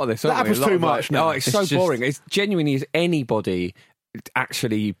hearing a lot of this. That happens too much now. Oh, it's so boring. It's genuinely, is anybody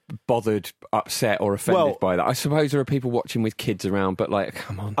actually bothered, upset, or offended by that? I suppose there are people watching with kids around, but like,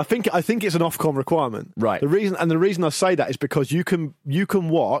 come on. I think it's an Ofcom requirement. Right. The reason I say that is because you can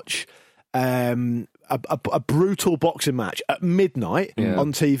watch. A brutal boxing match at midnight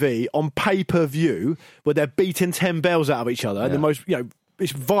on TV on pay-per-view where they're beating 10 bells out of each other. And the most,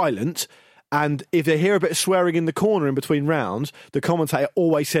 it's violent. And if they hear a bit of swearing in the corner in between rounds, the commentator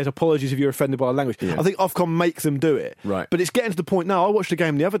always says apologies if you're offended by the language. Yeah. I think Ofcom makes them do it. Right. But it's getting to the point now. I watched a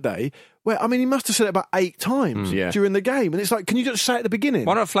game the other day where, he must have said it about 8 times during the game. And it's like, can you just say it at the beginning?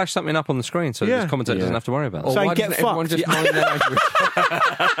 Why not flash something up on the screen so the commentator doesn't have to worry about it? Saying get fucked. Just mind their language?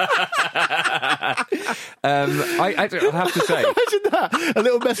 I have to say. Imagine that. A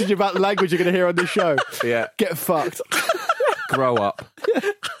little message about the language you're going to hear on this show. Yeah. Get fucked. Grow up.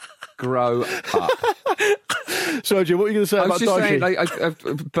 Grow up. So, Jim, what are you going to say about Dyche? I was just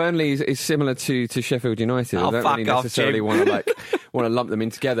saying, Burnley is similar to Sheffield United. Oh, I don't really necessarily want to lump them in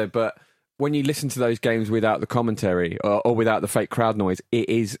together, but when you listen to those games without the commentary or without the fake crowd noise,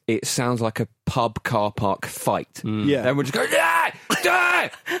 it sounds like a pub car park fight. Yeah, and we're just going, get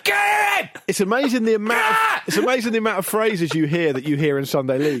in! It's amazing the amount of phrases you hear in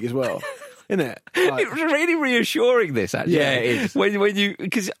Sunday League as well. Isn't it? Like, it's really reassuring, this, actually. Yeah, it is. When you,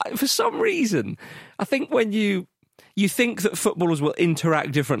 because for some reason, I think when you think that footballers will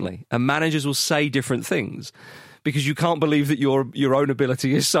interact differently and managers will say different things because you can't believe that your own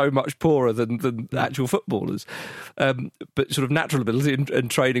ability is so much poorer than actual footballers. But sort of natural ability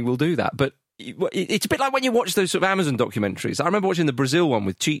and training will do that. But it's a bit like when you watch those sort of Amazon documentaries. I remember watching the Brazil one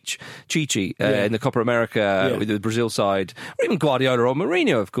with Chichi in the Copa America with the Brazil side, or even Guardiola or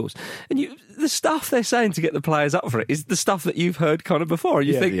Mourinho, of course. And the stuff they're saying to get the players up for it is the stuff that you've heard kind of before. And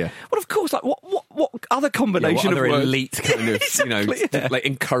you think, well, of course, like what other combination what other of words? Elite kind of Exactly, like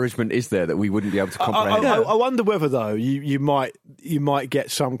encouragement is there that we wouldn't be able to comprehend? I wonder whether though you might get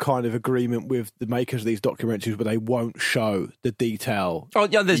some kind of agreement with the makers of these documentaries where they won't show the detail. Oh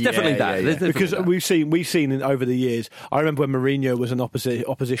yeah, there's definitely that. Because we've seen over the years. I remember when Mourinho was an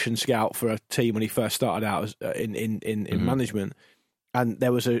opposition scout for a team when he first started out in management, and it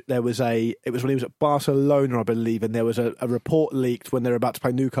was when he was at Barcelona, I believe, and there was a report leaked when they were about to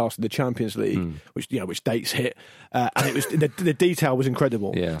play Newcastle in the Champions League, which dates hit, and it was the detail was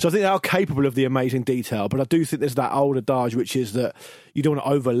incredible. Yeah. So I think they are capable of the amazing detail, but I do think there's that old adage which is that you don't want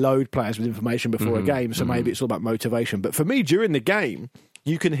to overload players with information before a game. So maybe it's all about motivation. But for me, during the game,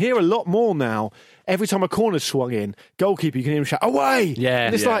 you can hear a lot more now. Every time a corner's swung in, goalkeeper, you can hear him shout, away! Yeah.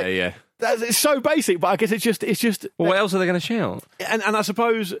 And it's it's so basic, but I guess it's just... Well, what else are they going to shout? And I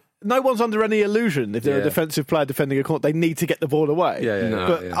suppose no one's under any illusion if they're a defensive player defending a corner, they need to get the ball away.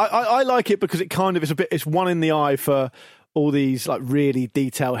 I like it because it kind of it's one in the eye for all these like really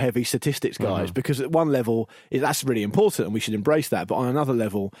detail heavy statistics guys, because at one level that's really important and we should embrace that, but on another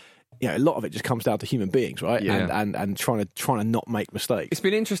level, a lot of it just comes down to human beings, right? Yeah. And trying to not make mistakes. It's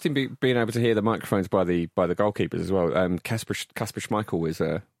been interesting being able to hear the microphones by the goalkeepers as well. Kasper Schmeichel was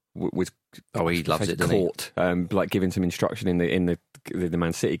he loves it, caught like giving some instruction in the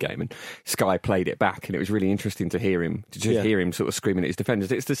Man City game, and Sky played it back, and it was really interesting to hear him sort of screaming at his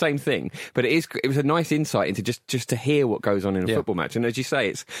defenders. It's the same thing, but it was a nice insight into just to hear what goes on in a football match. And as you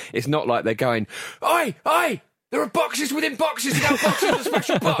say, it's not like they're going, oi! There are boxes within boxes without boxes and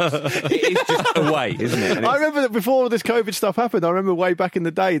special box. It is just a way, isn't it? I remember that before this COVID stuff happened, I remember way back in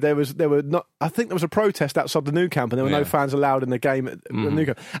the day, there was a protest outside the Nou Camp, and there were no fans allowed in the game at the Nou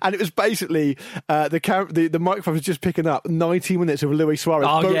Camp. And it was basically the microphone was just picking up 90 minutes of Luis Suarez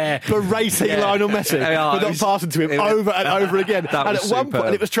berating Lionel Messi for not passing to him over and over again. And at one point,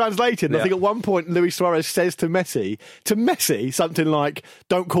 and it was translated, and I think at one point Luis Suarez says to Messi something like,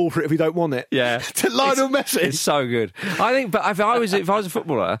 "Don't call for it if you don't want it." Yeah. To Lionel Messi. So good, I think. But if I was a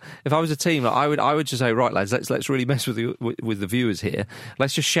footballer, if I was a team, I would just say, right, lads, let's really mess with the viewers here.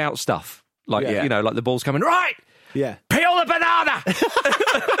 Let's just shout stuff like like the ball's coming right. Yeah, peel the banana,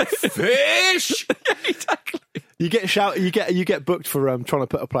 fish. Exactly. You get booked for trying to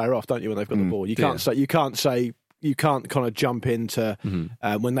put a player off, don't you? When they've got the ball, you can't kind of jump into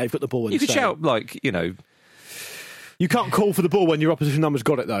when they've got the ball. You could shout like You can't call for the ball when your opposition number's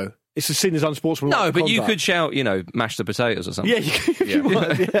got it, though. it's seen as unsportsmanlike. No, but conduct. you could shout, mash the potatoes or something. Yeah, you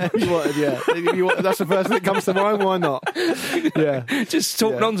would. Yeah, you would. Yeah, that's the first thing that comes to mind. Why not? Yeah, just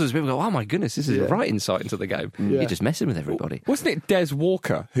talk nonsense. People go, "Oh my goodness, this is a right insight into the game." You're just messing with everybody. Wasn't it Des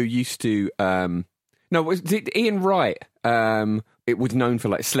Walker who used to? No, was it Ian Wright? It was known for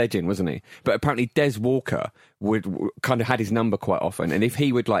like sledging, wasn't he? But apparently Des Walker would kind of had his number quite often, and if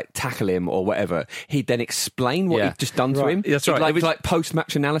he would like tackle him or whatever, he'd then explain what he'd just done to him. That's right. It was like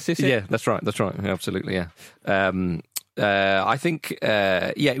post-match analysis. Yeah, that's right. That's right. Absolutely. Yeah. I think.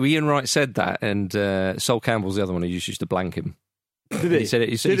 Ian Wright said that, and Sol Campbell's the other one who used to blank him. Did he?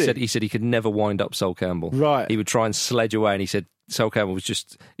 He said he could never wind up Sol Campbell. Right. He would try and sledge away, and he said Sol Campbell was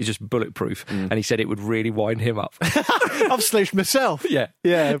just bulletproof, and he said it would really wind him up. I've sledged myself. Yeah,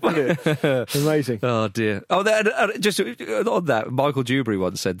 brilliant, amazing. Oh dear. Oh, just on that, Michael Dewberry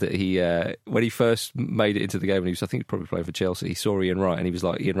once said that he when he first made it into the game, and I think he was probably playing for Chelsea, he saw Ian Wright, and he was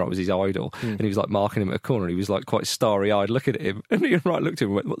like, Ian Wright was his idol, and he was like marking him at a corner, and he was like quite starry-eyed looking at him, and Ian Wright looked at him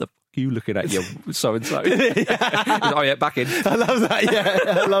and went, "What the f*** are you looking at, you so-and-so?" Oh yeah, back in. I love that.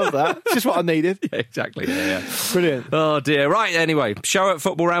 Yeah, I love that. It's just what I needed. Yeah, exactly. Yeah. Brilliant. Oh dear. Right. Anyway, show at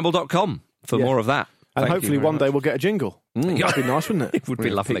footballramble.com for more of that. And hopefully one day we'll get a jingle. That'd be nice, wouldn't it? It would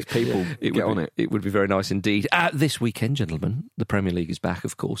be lovely. People get on it. It would be very nice indeed. This weekend, gentlemen, the Premier League is back,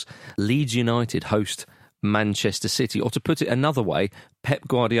 of course. Leeds United host Manchester City. Or to put it another way, Pep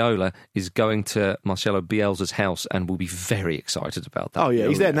Guardiola is going to Marcelo Bielsa's house, and we'll be very excited about that. Oh, yeah,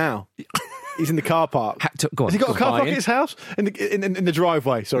 he's there now. He's in the car park. Go on. Has he got a car park at his house? In the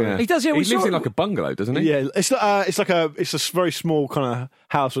driveway, sorry. Yeah. He does, yeah. He lives in like a bungalow, doesn't he? Yeah, it's a very small kind of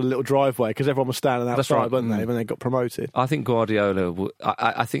house with a little driveway, because everyone was standing outside, weren't they, when they got promoted. I think Guardiola will...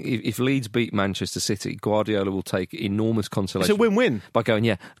 I think if Leeds beat Manchester City, Guardiola will take enormous consolation. It's a win-win. By going,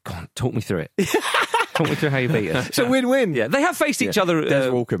 go on, talk me through it. Talk me through how you beat us. It's a win-win. Yeah, they have faced each other... Des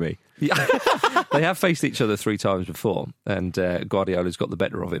Walker me. They have faced each other 3 times before, and Guardiola's got the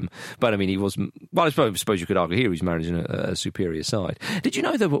better of him. But I mean, he was... Well, I suppose you could argue here he's managing a superior side. Did you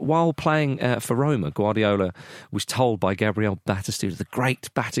know that while playing for Roma, Guardiola was told by Gabriel Batistuta, the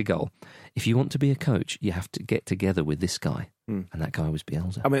great Batigol, if you want to be a coach, you have to get together with this guy. And that guy was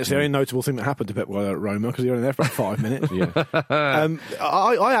Bielsa. I mean, it's the only notable thing that happened to Pep Guardiola at Roma, because he was only there for about 5 minutes.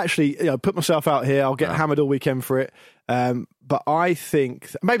 I actually put myself out here. I'll get hammered all weekend for it. But I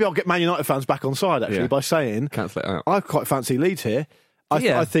think maybe I'll get Man United fans back on side, actually, by saying cancel it out. I quite fancy Leeds here.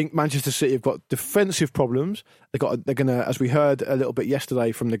 I think Manchester City have got defensive problems. They're going to, as we heard a little bit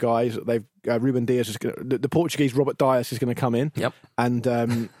yesterday from the guys, they've Ruben Dias is going to, the Portuguese Robert Dias is going to come in, and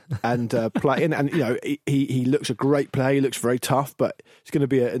play in, and he looks a great player. He looks very tough, but it's going to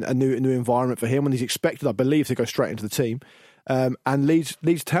be a new environment for him, and he's expected, I believe, to go straight into the team. And Leeds'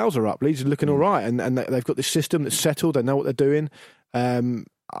 tails are up. Leeds are looking all right, and they've got this system that's settled. They know what they're doing.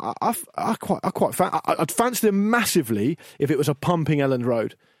 I'd fancy them massively if it was a pumping Elland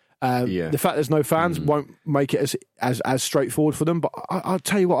Road. The fact there's no fans won't make it as straightforward for them. But I'll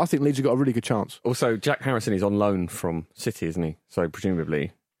tell you what, I think Leeds have got a really good chance. Also, Jack Harrison is on loan from City, isn't he? So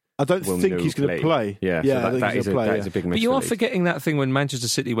presumably... I don't think he's going to play. Yeah, so that is a big miss. But you are forgetting that thing when Manchester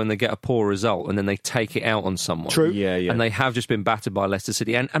City, when they get a poor result and then they take it out on someone. True. Yeah. And they have just been battered by Leicester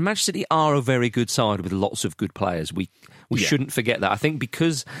City. And Manchester City are a very good side with lots of good players. We shouldn't forget that. I think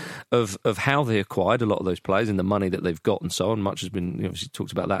because of how they acquired a lot of those players and the money that they've got and so on, much has been obviously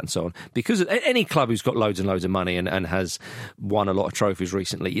talked about that and so on. Because any club who's got loads and loads of money and has won a lot of trophies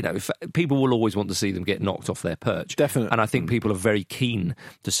recently, people will always want to see them get knocked off their perch. Definitely. And I think people are very keen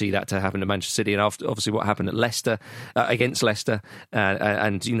to see that to happen to Manchester City, and obviously what happened at Leicester against Leicester,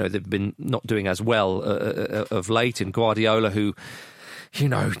 and they've been not doing as well of late. And Guardiola, who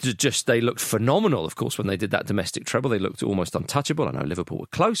they looked phenomenal, of course, when they did that domestic treble. They looked almost untouchable. I know Liverpool were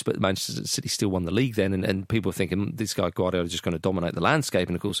close, but Manchester City still won the league then, and people were thinking this guy Guardiola is just going to dominate the landscape.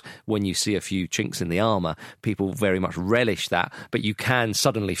 And of course, when you see a few chinks in the armour, people very much relish that, but you can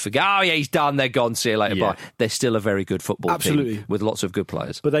suddenly forget, he's done, they're gone, see you later, bye. They're still a very good football team with lots of good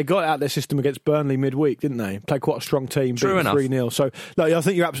players. But they got out their system against Burnley midweek, didn't they? Played quite a strong team, True enough. 3-0. So, I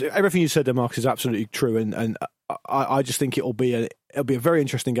think everything you said there, Marcus, is absolutely true, and I just think it'll be a very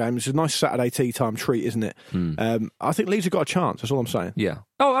interesting game. It's a nice Saturday tea time treat, isn't it? I think Leeds have got a chance. That's all I'm saying. Yeah.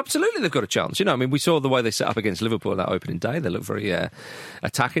 Oh, absolutely, they've got a chance. We saw the way they set up against Liverpool that opening day. They looked very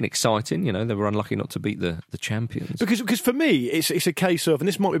attacking, exciting. They were unlucky not to beat the champions. Because for me, it's a case of, and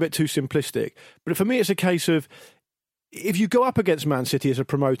this might be a bit too simplistic, but for me, it's a case of, if you go up against Man City as a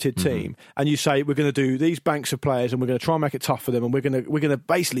promoted team and you say we're going to do these banks of players and we're going to try and make it tough for them, and we're going to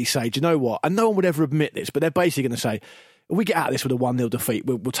basically say, do you know what? And no one would ever admit this, but they're basically going to say, if we get out of this with a 1-0 defeat,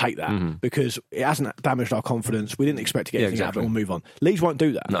 we'll take that because it hasn't damaged our confidence. We didn't expect to get anything out of it. We'll move on. Leeds won't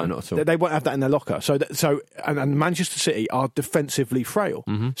do that. No, not at all. They won't have that in their locker. And Manchester City are defensively frail.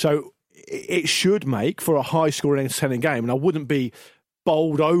 So it should make for a high-scoring, entertaining game, and I wouldn't be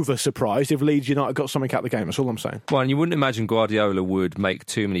bowled over surprised if Leeds United got something out of the game. That's all I'm saying. Well, and you wouldn't imagine Guardiola would make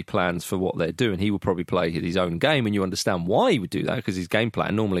too many plans for what they're doing. He would probably play his own game, and you understand why he would do that, because his game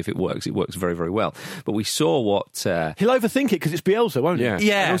plan, normally if it works very, very well. But we saw what... He'll overthink it because it's Bielsa, won't he?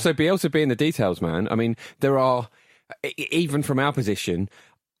 Yeah. And also Bielsa being the details, man. I mean, there are, even from our position...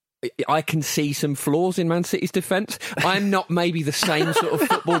 I can see some flaws in Man City's defence. I'm not maybe the same sort of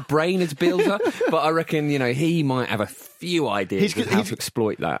football brain as Bielsa, but I reckon, he might have a few ideas of how to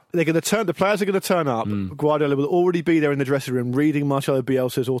exploit that. The players are going to turn up. Guardiola will already be there in the dressing room reading Marcelo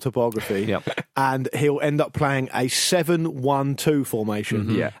Bielsa's autobiography, and he'll end up playing a 7-1-2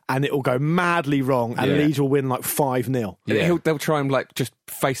 formation, and it will go madly wrong, and Leeds will win like 5-0. Yeah. They'll try and just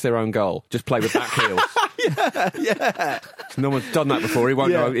face their own goal, just play with back heels. Yeah. No one's done that before. He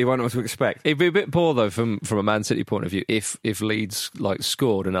won't know what to expect. It'd be a bit poor though from a Man City point of view if Leeds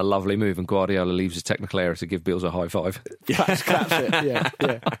scored in a lovely move and Guardiola leaves his technical area to give Bielsa a high five. Claps it. Yeah.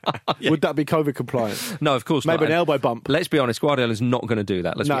 Would that be COVID compliant? No, of course not. Maybe an elbow bump. Let's be honest, Guardiola's not going to do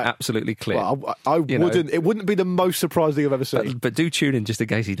that. Let's be absolutely clear. Well, I wouldn't. It wouldn't be the most surprising thing I've ever seen. But do tune in just in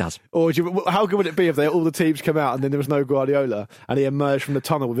case he does. Or how good would it be if all the teams come out and then there was no Guardiola and he emerged from the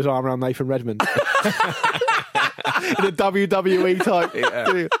tunnel with his arm around Nathan Redmond? In a WWE type.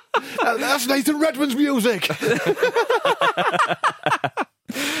 Yeah. That's Nathan Redmond's music.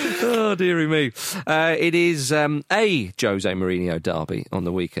 Oh, dearie me. It is a Jose Mourinho derby on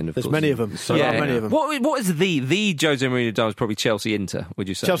the weekend, of course. There's many of them. Many of them. What is the Jose Mourinho derby? Is probably Chelsea-Inter, would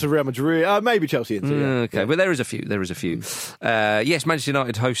you say? Chelsea-Real Madrid. Maybe Chelsea-Inter, Okay, but there is a few. Yes, Manchester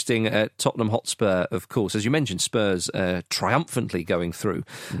United hosting Tottenham Hotspur, of course. As you mentioned, Spurs triumphantly going through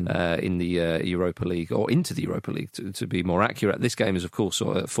in the Europa League, or into the Europa League, to be more accurate. This game is, of course, at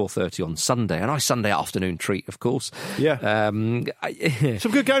 4:30 on Sunday. A nice Sunday afternoon treat, of course. Yeah.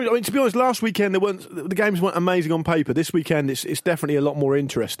 Some good games. I mean, to be honest, last weekend the games weren't amazing on paper. This weekend it's definitely a lot more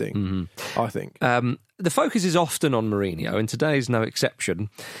interesting, I think. The focus is often on Mourinho, and today is no exception.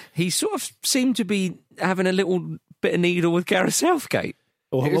 He sort of seemed to be having a little bit of needle with Gareth Southgate.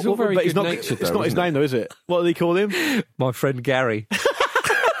 It's all very good-natured, it's not his name, though, is it? What do they call him? My friend Gary.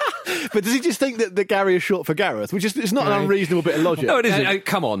 But does he just think that Gary is short for Gareth? Which is it's not an unreasonable bit of logic. No, it isn't. No,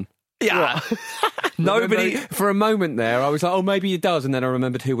 come on. Yeah. Nobody. For a moment there, I was like, oh, maybe he does, and then I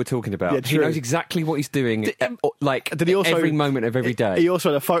rememembered who we're talking about. Yeah, he knows exactly what he's doing, did he also, every moment of every day. He also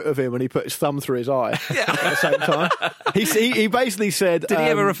had a photo of him when he put his thumb through his eye at the same time. He basically said... Did he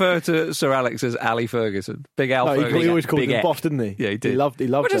ever refer to Sir Alex as Ali Ferguson? Big Al Ferguson? He always called him Boff, didn't he? Yeah, he did. He loved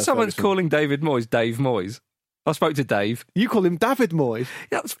What if someone's calling David Moyes Dave Moyes? I spoke to Dave. You call him David Moyes?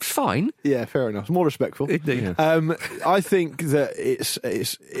 Yeah, that's fine. Yeah, fair enough. More respectful. Indeed. I think that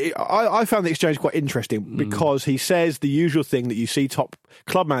I found the exchange quite interesting because he says the usual thing that you see top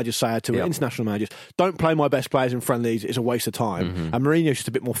club managers say to international managers: don't play my best players in friendlies, it's a waste of time. And Mourinho's just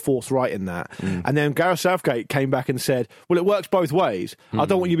a bit more forthright in that. And then Gareth Southgate came back and said, well, it works both ways. I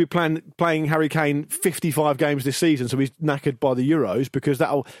don't want you to be playing Harry Kane 55 games this season so he's knackered by the Euros, because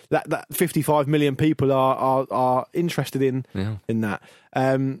that 55 million people are interested in that.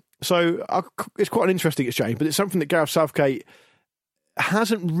 So it's quite an interesting exchange, but it's something that Gareth Southgate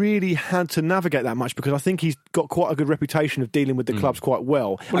hasn't really had to navigate that much, because I think he's got quite a good reputation of dealing with the clubs quite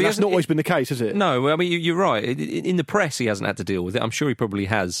well. And that's not always been the case, has it? No, I mean, you're right. In the press, he hasn't had to deal with it. I'm sure he probably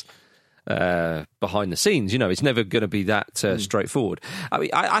has behind the scenes. It's never going to be that straightforward. I mean,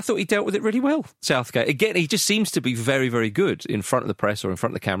 I thought he dealt with it really well, Southgate. Again, he just seems to be very, very good in front of the press or in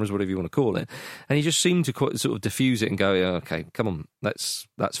front of the cameras, whatever you want to call it. And he just seemed to sort of diffuse it and go, okay, come on, that's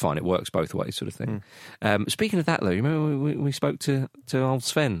fine. It works both ways, sort of thing. Speaking of that, though, you remember we spoke to old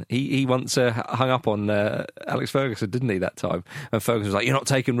Sven? He once hung up on Alex Ferguson, didn't he, that time? And Ferguson was like, you're not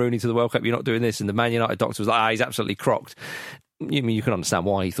taking Rooney to the World Cup, you're not doing this. And the Man United doctor was like, he's absolutely crocked. You can understand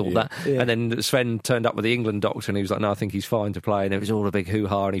why he thought that. Yeah. And then Sven turned up with the England doctor and he was like, no, I think he's fine to play. And it was all a big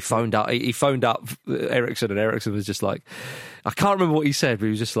hoo-ha. And he phoned up Ericsson, and Ericsson was just like, I can't remember what he said, but he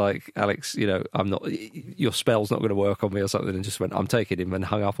was just like, Alex, your spell's not going to work on me or something, and just went, I'm taking him, and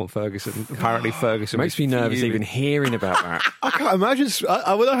hung up on Ferguson. Apparently Ferguson makes me nervous even hearing about that. I can't imagine,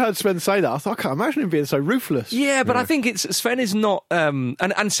 when I heard Sven say that, I thought, I can't imagine him being so ruthless. Yeah, but I think Sven is not, and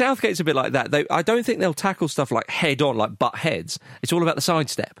Southgate's a bit like that. I don't think they'll tackle stuff like head on, like butt heads. It's all about the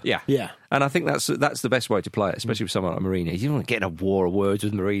sidestep. Yeah. And I think that's the best way to play it, especially with someone like Mourinho. You don't want to get in a war of words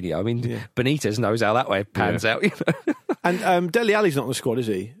with Mourinho. I mean, Benitez knows how that way pans out. And Dele Alli's not on the squad, is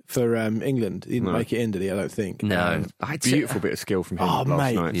he, for England? He didn't make it in, did he? I don't think. No. Beautiful bit of skill from him last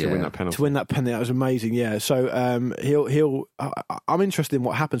night to win that penalty. To win that penalty, that was amazing, yeah. So I'm interested in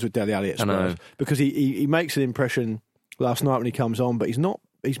what happens with Dele Alli at Spurs, because he makes an impression last night when he comes on, but he's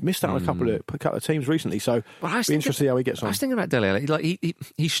missed out on a couple of teams recently, so it'll be interesting to see how he gets on. I was thinking about Dele Alli. Like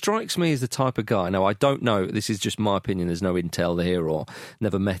he strikes me as the type of guy. Now, I don't know. This is just my opinion. There's no intel here, or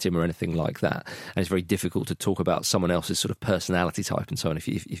never met him or anything like that. And it's very difficult to talk about someone else's sort of personality type and so on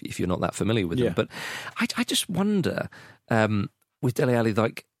if you're not that familiar with them. But I just wonder with Dele Alli,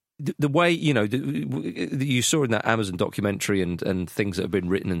 like the way you saw in that Amazon documentary and things that have been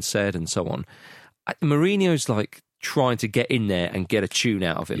written and said and so on. Mourinho's like trying to get in there and get a tune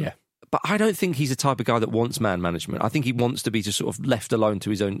out of him. Yeah. But I don't think he's the type of guy that wants man management. I think he wants to be just sort of left alone to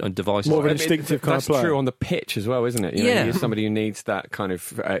his own devices. More of an instinctive kind of player. That's true on the pitch as well, isn't it? He's somebody who needs that kind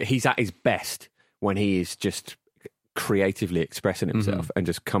of... he's at his best when he is just creatively expressing himself and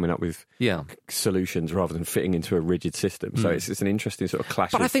just coming up with solutions rather than fitting into a rigid system. So it's an interesting sort of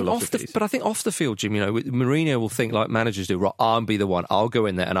clash of philosophies. But I think off the field, Jim, Mourinho will think like managers do, right, I'll be the one, I'll go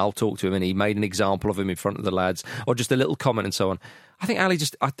in there and I'll talk to him, and he made an example of him in front of the lads, or just a little comment and so on. I think Ali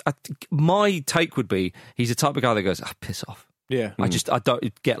my take would be, he's the type of guy that goes, piss off. Yeah, I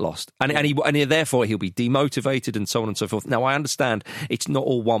don't get lost, and therefore he'll be demotivated and so on and so forth. Now I understand it's not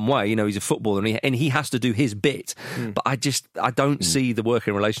all one way. He's a footballer and he has to do his bit, but I don't see the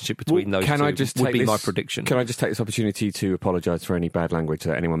working relationship between those two. Would be my prediction. Can I just take this opportunity to apologise for any bad language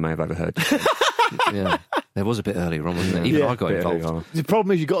that anyone may have overheard? Yeah, there was a bit earlier on, wasn't there? Even I got involved. The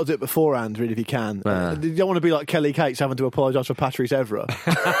problem is you've got to do it beforehand, really, if you can. You don't want to be like Kelly Cates having to apologise for Patrice Evra.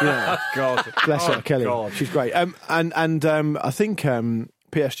 God, bless her, Kelly. God. She's great. And I think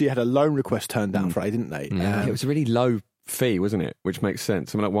PSG had a loan request turned down for it, didn't they? Yeah. It was a really low fee, wasn't it? Which makes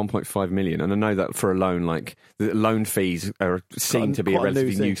sense. Something like 1.5 million. And I know that for a loan, like the loan fees seem to be a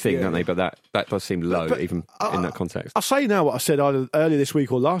relatively new thing, don't they? But that does seem low, even in that context. I'll say now what I said either earlier this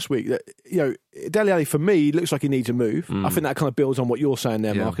week or last week, that Dele Alli for me looks like he needs a move. I think that kind of builds on what you're saying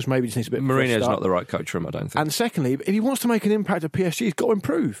there, Marcus. Maybe just needs a bit. Mourinho's not the right coach for him, I don't think. And secondly, if he wants to make an impact at PSG, he's got to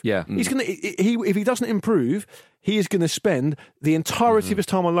improve. Yeah, he's going to. If he doesn't improve, he is going to spend the entirety of his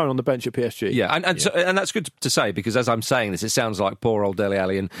time on loan on the bench at PSG. Yeah, and that's good to say, because as I'm saying this, it sounds like poor old Dele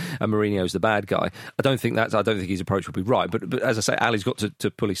Alli and Mourinho's the bad guy. I don't think his approach would be right. But as I say, Ali's got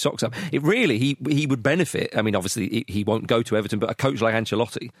to pull his socks up. It really he would benefit. I mean, obviously he won't go to Everton, but a coach like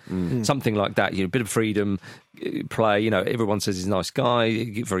Ancelotti, something like that. A bit of freedom, play. Everyone says he's a nice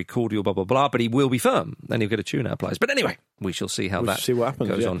guy, very cordial, blah blah blah. But he will be firm, and he'll get a tune out of players. But anyway, we shall see how what happens,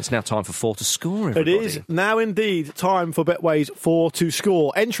 goes on. It's now time for 4 to score. Everybody. It is now indeed time for Betway's 4 to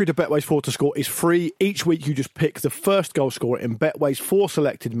score. Entry to Betway's 4 to score is free. Each week you just pick the first goal scorer in Betway's 4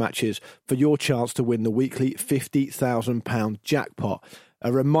 selected matches for your chance to win the weekly £50,000 jackpot.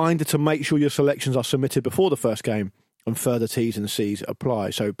 A reminder to make sure your selections are submitted before the first game, and further T's and C's apply.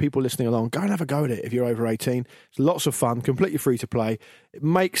 So people listening along, go and have a go at it if you're over 18. It's lots of fun, completely free to play. It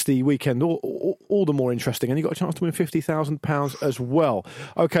makes the weekend all the more interesting, and you've got a chance to win £50,000 as well.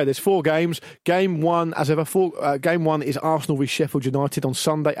 Okay, there's 4 games. Game 1, as ever, Game 1 is Arsenal v Sheffield United on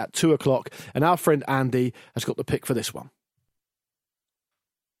Sunday at 2 o'clock, and our friend Andy has got the pick for this one.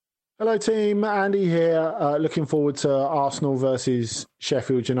 Hello team, Andy here, looking forward to Arsenal versus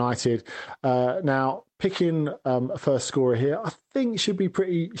Sheffield United. Now, picking a first scorer here, I think should be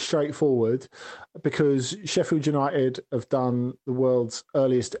pretty straightforward, because Sheffield United have done the world's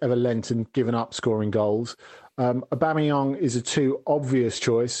earliest ever Lent and given up scoring goals. Aubameyang is a too obvious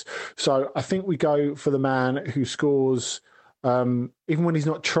choice, so I think we go for the man who scores even when he's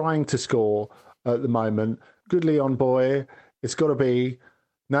not trying to score at the moment. Good Leon boy, it's got to be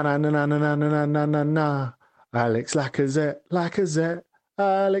Alex Lacazette.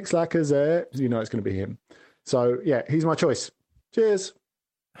 Alex Lacazette. You know it's going to be him. So, yeah, he's my choice. Cheers.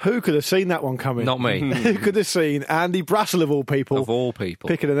 Who could have seen that one coming? Not me. Who could have seen Andy Brassel, of all people? Of all people.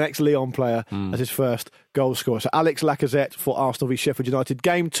 Picking an ex-Lyon player as his first goal scorer. So Alex Lacazette for Arsenal v Sheffield United.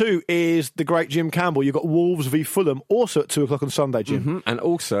 Game 2 is the great Jim Campbell. You've got Wolves v Fulham, also at 2 o'clock on Sunday, Jim. And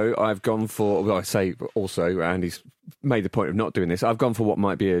also, I've gone for, well, I say also, Andy's made the point of not doing this. I've gone for what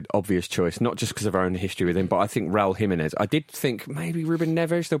might be an obvious choice, not just because of our own history with him, but I think Raul Jimenez. I did think maybe Ruben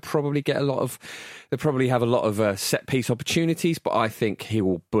Neves, they'll probably have a lot of set-piece opportunities, but I think he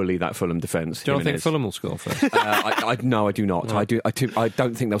will bully that Fulham defence. Do you not think Fulham will score first? No, I do not. Right. I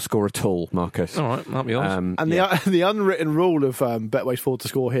don't think they'll score at all, Marcus. All right, that'll be yours. The unwritten rule of Betway's 4 to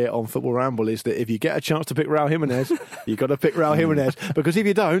score here on Football Ramble is that if you get a chance to pick Raul Jimenez, you've got to pick Raul Jimenez, because if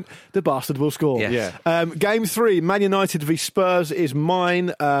you don't, the bastard will score. Yes. Game 3, Man Man United v Spurs is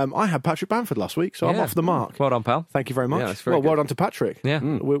mine. I had Patrick Bamford last week, so I'm off the mark. Well done, pal. Thank you very much. Yeah, that's very good. Well done to Patrick. Yeah.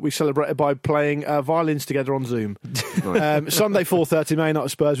 We celebrated by playing violins together on Zoom. Sunday 4:30, Man United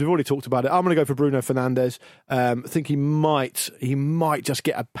Spurs. We've already talked about it. I'm going to go for Bruno Fernandes. I think he might just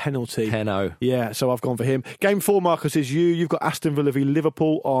get a penalty. Penno. Yeah, so I've gone for him. Game 4, Marcus, is you. You've got Aston Villa v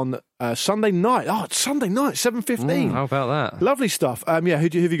Liverpool on Sunday night. Oh, it's Sunday night, 7:15. How about that? Lovely stuff. Who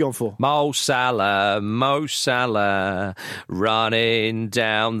have you gone for? Mo Salah running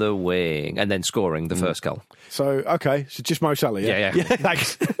down the wing and then scoring the first goal. So just Mo Salah, yeah? Yeah.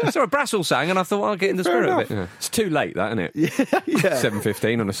 Thanks. So Brassel sang, and I thought I'll get in the spirit of it. Yeah. It's too late, that, isn't it? Yeah.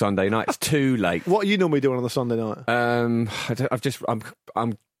 7:15 on a Sunday night. It's too late. What are you normally doing on a Sunday night?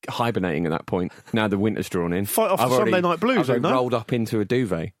 I'm hibernating at that point. Now the winter's drawn in. Fight off the Sunday night blues, I've rolled up into a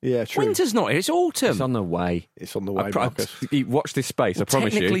duvet. Yeah, true. Winter's not here, it's autumn. It's on the way. It's on the way, Marcus. Watch this space, I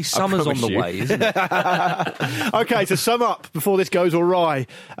promise you. Technically, summer's on the way, isn't it? Okay, to sum up, before this goes awry,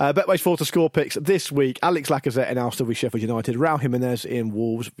 Betway's 4 to score picks this week: Alex Lacazette in Arsenal v Sheffield United, Raul Jimenez in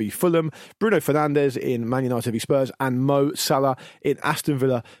Wolves v Fulham, Bruno Fernandes in Man United v Spurs, and Mo Salah in Aston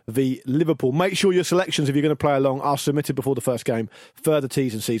Villa v Liverpool. Make sure your selections, if you're going to play along, are submitted before the first game. Further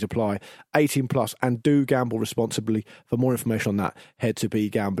T's and C's apply. 18 plus, and do gamble responsibly. For more information on that, head to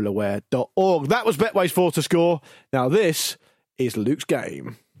begambleaware.org. That was Betway's 4 to score. Now this is Luke's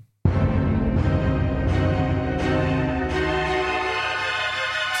game.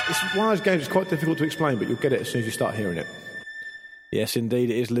 It's one of those games that's quite difficult to explain, but you'll get it as soon as you start hearing it. Yes, indeed,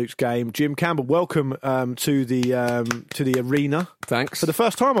 it is Luke's game. Jim Campbell, welcome to the arena. Thanks. For the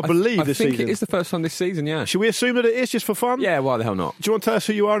first time, I believe, this season. I think it is the first time this season, yeah. Should we assume that it is just for fun? Yeah, why the hell not? Do you want to tell us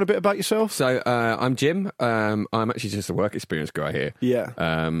who you are and a bit about yourself? So, I'm Jim. I'm actually just a work experience guy here. Yeah.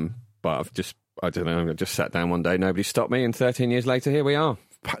 But I don't know, I just sat down one day, nobody stopped me, and 13 years later, here we are.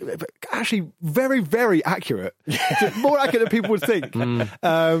 Actually, very, very accurate. More accurate than people would think.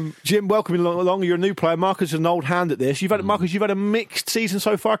 Jim, welcome along. You're a new player. Marcus is an old hand at this. Marcus, you've had a mixed season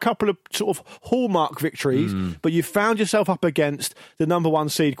so far, a couple of sort of hallmark victories, but you've found yourself up against the number one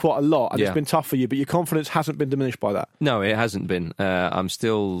seed quite a lot, and it's been tough for you, but your confidence hasn't been diminished by that. No, it hasn't been. I'm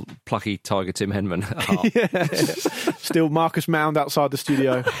still plucky Tiger Tim Henman at heart. Still Marcus Mound outside the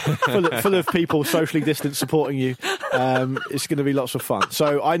studio, full of people socially distanced supporting you. It's going to be lots of fun.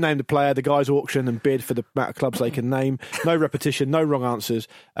 So I named the player, the guys auction and bid for the amount of clubs they can name. No repetition, no wrong answers.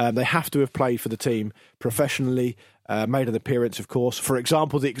 They have to have played for the team professionally, made an appearance, of course. For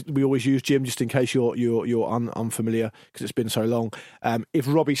example, we always use Jim, just in case you're unfamiliar, because it's been so long. If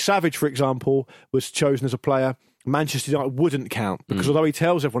Robbie Savage, for example, was chosen as a player, Manchester United wouldn't count, because although he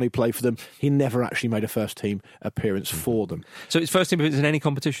tells everyone he played for them, he never actually made a first team appearance for them. So it's first team appearance in any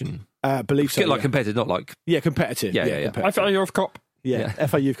competition? Believe so. Like competitive, not like... Yeah, competitive. Yeah. FA Youth Cup. Yeah,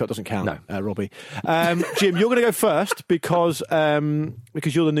 FA Youth Cup doesn't count, no. Robbie. Jim, you're going to go first because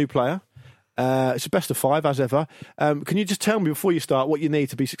you're the new player. It's a best of 5, as ever. Can you just tell me, before you start, what you need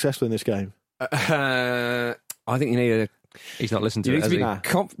to be successful in this game? I think you need a... He's not listened to it, has he?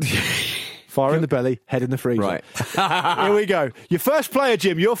 Fire in the belly, head in the freezer. Right. Here we go. Your first player,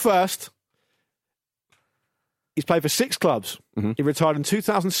 Jim, you're first. He's played for 6 clubs. Mm-hmm. He retired in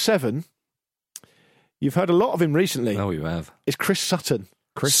 2007. You've heard a lot of him recently. Oh, you have. It's Chris Sutton.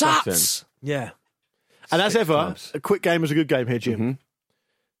 Chris Sutton. Yeah. And as ever, a quick game is a good game here, Jim. Mm-hmm.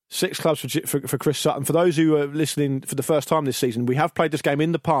 6 clubs for Chris Sutton. For those who are listening for the first time this season, we have played this game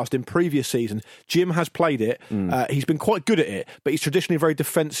in the past, in previous seasons. Jim has played it. He's been quite good at it, but he's traditionally a very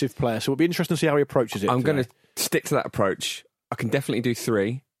defensive player, so it'll be interesting to see how he approaches it. I'm going to stick to that approach. I can definitely do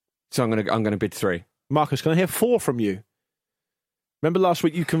 3, so I'm going to bid 3. Marcus, can I hear 4 from you? Remember last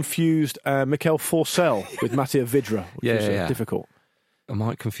week you confused Mikel Forsell with Mattia Vidra, which was difficult. I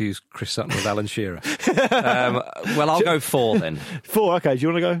might confuse Chris Sutton with Alan Shearer. Well, I'll go 4 then. 4, okay. Do you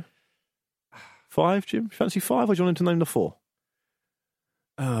want to go 5, Jim? Fancy 5, or do you want him to name the 4?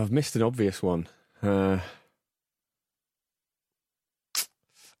 Oh, I've missed an obvious one. Go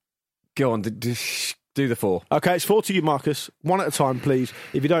on, do the 4. Okay, it's 4 to you, Marcus. 1 at a time, please,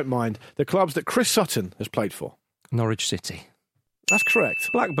 if you don't mind. The clubs that Chris Sutton has played for. Norwich City. That's correct.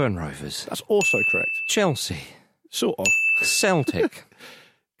 Blackburn Rovers. That's also correct. Chelsea. Sort of. Celtic.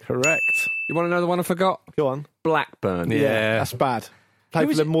 Correct. You want to know the one I forgot? Go on. Blackburn. Yeah. That's bad. Played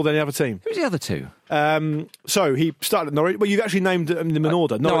for them more than any other team. Who's the other 2? So he started at Norwich. Well, you've actually named them in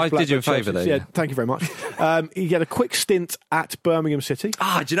order. No, I did you a favour there. Yeah, thank you very much. He had a quick stint at Birmingham City.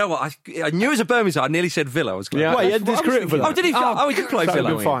 Do you know what? I knew it was a Birmingham side. I nearly said Villa. I was glad. Yeah, well, he had his career at Villa. Oh, did he? He did play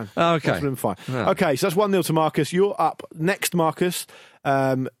Villa. Been fine. Oh, okay. Been fine. Yeah. Okay, so that's 1-0 to Marcus. You're up next, Marcus.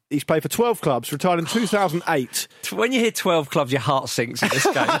 He's played for 12 clubs, retired in 2008. When you hear 12 clubs, your heart sinks in this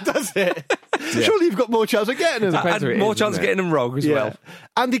game. Does it? Surely you've got more chance of getting them. And more chance of getting them wrong as well.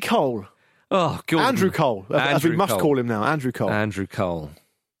 Andy Cole. Oh, God. Andrew Cole, as we must call him now. Andrew Cole. Andrew Cole.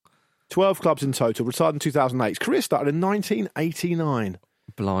 12 clubs in total, retired in 2008. His career started in 1989.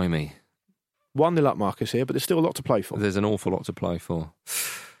 Blimey. 1-0 up, Marcus, here, but there's still a lot to play for. There's an awful lot to play for.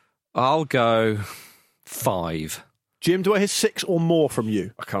 I'll go 5. Jim, do I hear 6 or more from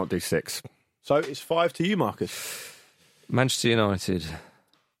you? I can't do 6. So it's 5 to you, Marcus. Manchester United.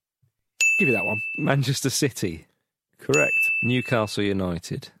 Give you that one. Manchester City. Correct. Newcastle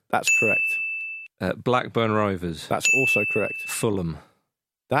United. That's correct. Blackburn Rovers. That's also correct. Fulham.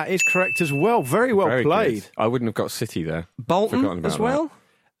 That is correct as well. Very well played. Good. I wouldn't have got City there. Bolton as well?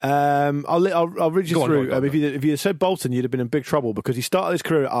 I'll read you through. Go on. If you had said Bolton, you'd have been in big trouble because he started his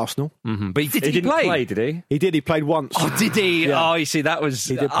career at Arsenal. Mm-hmm. But he didn't play, did he? He did. He played once. Oh, did he? Yeah. Oh, you see, that was...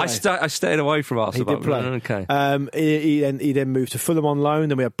 He did play. I stayed away from Arsenal. He did play. Okay. He then moved to Fulham on loan.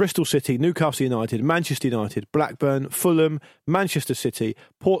 Then we have Bristol City, Newcastle United, Manchester United, Blackburn, Fulham, Manchester City,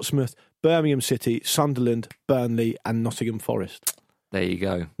 Portsmouth, Birmingham City, Sunderland, Burnley and Nottingham Forest. There you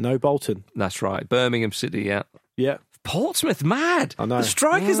go. No Bolton. That's right. Birmingham City, yeah. Yeah. Portsmouth, mad. I know. The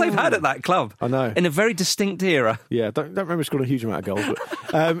strikers they've had at that club. I know. In a very distinct era. Yeah, don't remember scoring a huge amount of goals.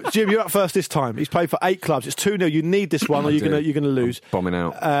 But, Jim, you're up first this time. He's played for 8 clubs. It's 2-0. You need this one or you're gonna lose. Bombing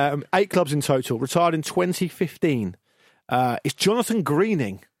out. 8 clubs in total. Retired in 2015. It's Jonathan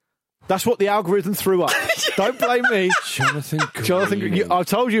Greening. That's what the algorithm threw up. Don't blame me. Jonathan Greening. I've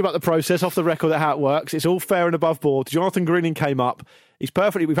told you about the process off the record, how it works. It's all fair and above board. Jonathan Greening came up. He's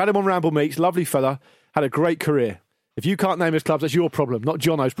perfectly... We've had him on Ramble Meets. Lovely fella. Had a great career. If you can't name his clubs, that's your problem, not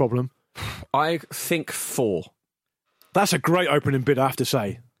Jono's problem. I think 4. That's a great opening bid, I have to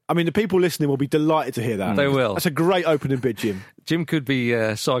say. I mean, the people listening will be delighted to hear that. They will. That's a great opening bid, Jim. Jim could be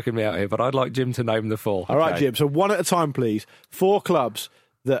psyching me out here, but I'd like Jim to name the 4. All right, Jim. So one at a time, please. 4 clubs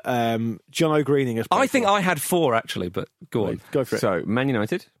that Jono Greening has played I think for. I had 4, actually, but go on. Go for it. So, Man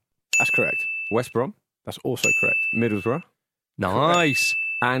United. That's correct. West Brom. That's also correct. Middlesbrough. Nice.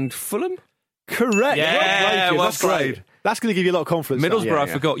 And Fulham. Correct. Yeah, well played. That's going to give you a lot of confidence. Middlesbrough, I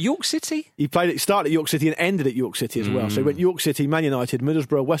forgot. York City? He started at York City and ended at York City as well. So he went York City, Man United,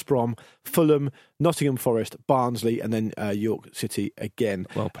 Middlesbrough, West Brom, Fulham, Nottingham Forest, Barnsley, and then York City again.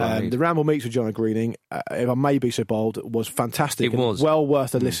 Well played. The Ramble Meets with Jono Greening, if I may be so bold, was fantastic. It was. Well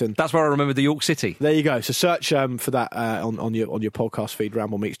worth a listen. That's where I remember the York City. There you go. So search for that on your podcast feed,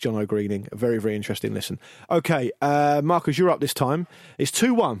 Ramble Meets Jono Greening. A very, very interesting listen. Okay, Marcus, you're up this time. It's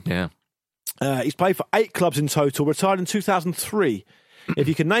 2-1. Yeah. He's played for 8 clubs in total, retired in 2003. If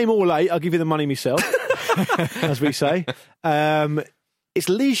you can name all 8, I'll give you the money myself, as we say. It's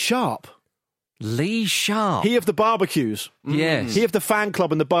Lee Sharp. Lee Sharp. He of the barbecues. Yes. He of the fan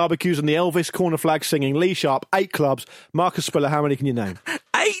club and the barbecues and the Elvis corner flag singing. Lee Sharp, 8 clubs. Marcus Spiller, how many can you name?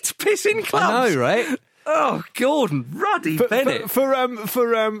 8 pissing clubs. I know, right? Oh, Gordon, Ruddy Bennett.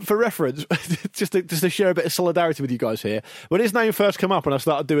 For reference, just to share a bit of solidarity with you guys here, when his name first came up and I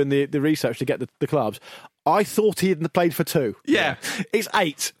started doing the research to get the clubs, I thought he had played for 2. Yeah. It's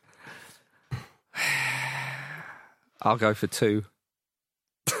 8. I'll go for 2.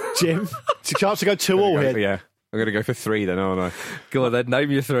 Jim, it's a chance to go 2-2 here. Yeah. I'm going to go for 3 then, aren't I? Go on then,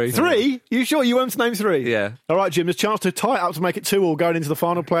 name your 3. 3? You sure you want to name 3? Yeah. All right, Jim, there's a chance to tie it up to make it 2-2 going into the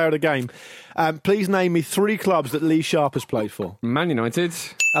final player of the game. Please name me 3 clubs that Lee Sharp has played for. Man United.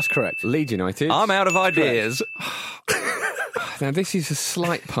 That's correct. Leeds United. I'm out of ideas. Now, this is a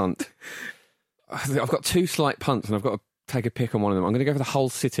slight punt. I've got 2 slight punts and I've got to take a pick on one of them. I'm going to go for the Hull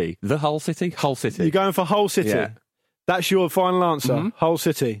City. The Hull City? Hull City. You're going for Hull City? Yeah. That's your final answer? Mm-hmm. Hull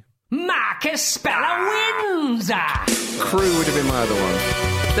City. Marcus Speller wins! Crewe would have been my other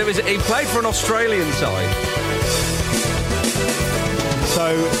one. He played for an Australian side.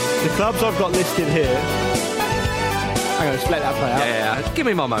 So, the clubs I've got listed here... Hang on, just let that play out. Yeah, give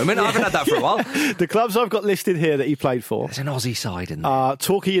me my moment. I haven't had that for a while. The clubs I've got listed here that he played for... There's an Aussie side in there.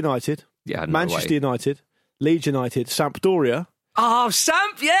 Torquay United, Manchester United, Leeds United, Sampdoria. Oh,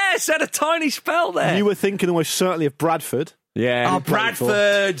 Samp, yes! Had a tiny spell there. You were thinking almost certainly of Bradford. Yeah. Oh,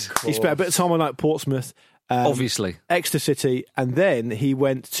 Bradford. He spent a bit of time on like Portsmouth. Obviously. Exeter City. And then he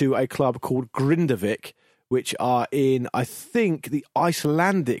went to a club called Grindavik, which are in, I think, the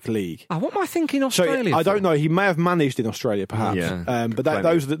Icelandic League. Oh, what am I thinking Australia? So, I don't know. He may have managed in Australia, perhaps. Yeah. But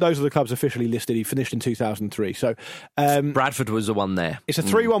those are the clubs officially listed. He finished in 2003. So Bradford was the one there. It's a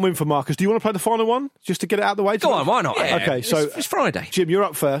 3-1 win for Marcus. Do you want to play the final one, just to get it out of the way? Go on, why not? Yeah. Okay, so it's Friday. Jim, you're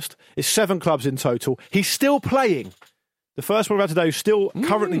up first. It's 7 clubs in total. He's still playing. The first one we're about to do is still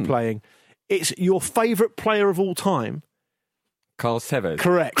currently playing. It's your favourite player of all time. Carlos Tevez.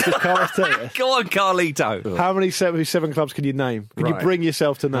 Correct. It's Carlos Tevez. Go on, Carlito. How many 77 clubs can you name? Can you bring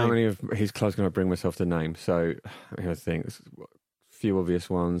yourself to name? How many of his clubs can I bring myself to name? So, I think there's a few obvious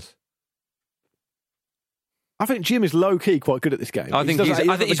ones. I think Jim is low-key quite good at this game. I think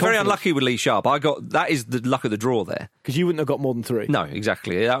he's very unlucky with Lee Sharp. That is the luck of the draw there. Because you wouldn't have got more than 3. No,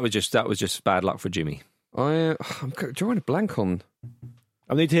 exactly. That was just bad luck for Jimmy. I'm drawing a blank on...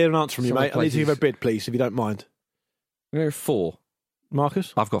 I need to hear an answer from you, mate. I need to give a bid, please, if you don't mind. I'm going to go 4.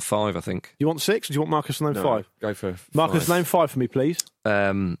 Marcus? I've got 5, I think. You want 6, or do you want Marcus to name 5? Go for 5. Marcus, name 5 for me, please.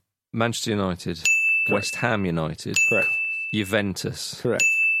 Manchester United. Correct. West Ham United. Correct. Juventus. Correct.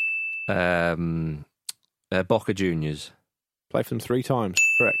 Boca Juniors. Play for them 3 times.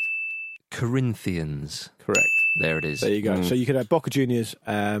 Correct. Corinthians. Correct. There it is. There you go. So you could have Boca Juniors,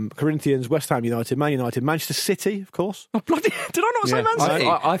 Corinthians, West Ham United, Man United, Manchester City, of course. Oh, bloody... Did I not say Man City?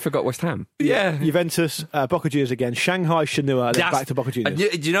 I forgot West Ham. Yeah. Juventus, Boca Juniors again, Shanghai Shenhua, then back to Boca Juniors.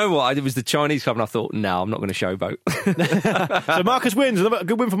 Do you know what? It was the Chinese club, and I thought, no, I'm not going to showboat. So Marcus wins. Another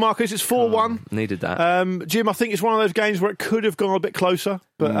good win for Marcus. It's 4-1. Needed that. Jim, I think it's one of those games where it could have gone a bit closer.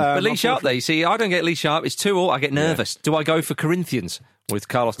 But Lee Sharp there, you see, I don't get Lee Sharp. It's 2-2. I get nervous. Do I go for Corinthians? With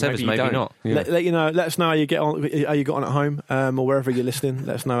Carlos Tevez, maybe not. Yeah. Let you know. Let us know how you get on. How you got on at home, or wherever you're listening.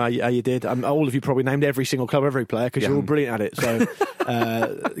 Let us know how you did. All of you probably named every single club, every player, because you're all brilliant at it. So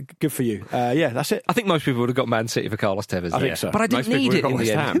good for you. That's it. I think most people would have got Man City for Carlos Tevez. I think so, but I didn't need it in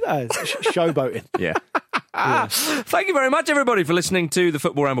the end. Showboating. Yeah. Thank you very much, everybody, for listening to the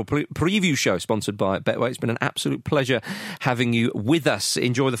Football Ramble preview show sponsored by Betway. It's been an absolute pleasure having you with us.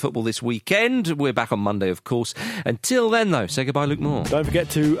 Enjoy the football this weekend. We're back on Monday, of course. Until then, though, say goodbye, Luke Moore. Don't forget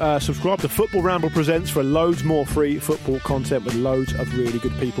to subscribe to Football Ramble Presents for loads more free football content with loads of really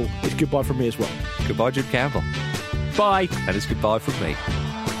good people. It's goodbye from me as well. Goodbye, Jude Campbell. Bye. And it's goodbye from me.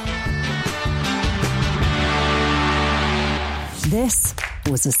 This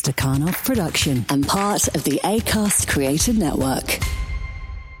was a Stakhanov production and part of the Acast Creative Network.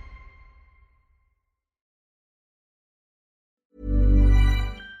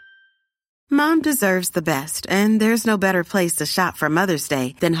 Mom deserves the best, and there's no better place to shop for Mother's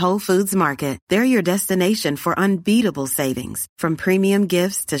Day than Whole Foods Market. They're your destination for unbeatable savings, from premium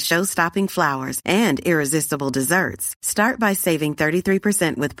gifts to show-stopping flowers and irresistible desserts. Start by saving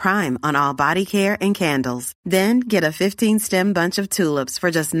 33% with Prime on all body care and candles. Then get a 15-stem bunch of tulips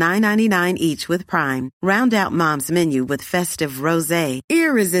for just $9.99 each with Prime. Round out Mom's menu with festive rosé,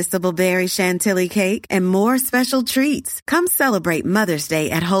 irresistible berry chantilly cake, and more special treats. Come celebrate Mother's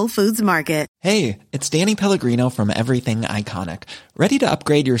Day at Whole Foods Market. Hey, it's Danny Pellegrino from Everything Iconic. Ready to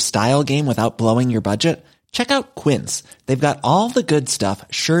upgrade your style game without blowing your budget? Check out Quince. They've got all the good stuff,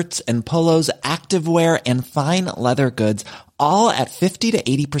 shirts and polos, activewear, and fine leather goods, all at 50 to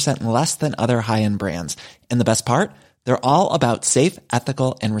 80% less than other high-end brands. And the best part? They're all about safe,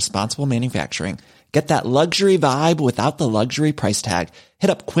 ethical, and responsible manufacturing. Get that luxury vibe without the luxury price tag. Hit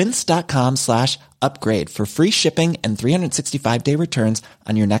up quince.com/upgrade for free shipping and 365-day returns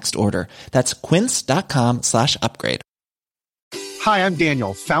on your next order. That's quince.com/upgrade. Hi, I'm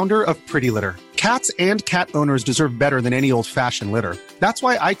Daniel, founder of Pretty Litter. Cats and cat owners deserve better than any old-fashioned litter. That's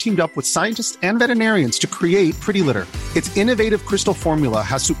why I teamed up with scientists and veterinarians to create Pretty Litter. Its innovative crystal formula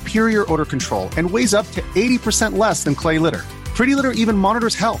has superior odor control and weighs up to 80% less than clay litter. Pretty Litter even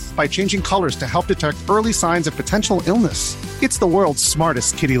monitors health by changing colors to help detect early signs of potential illness. It's the world's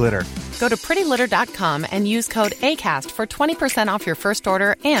smartest kitty litter. Go to prettylitter.com and use code ACAST for 20% off your first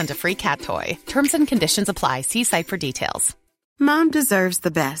order and a free cat toy. Terms and conditions apply. See site for details. Mom deserves the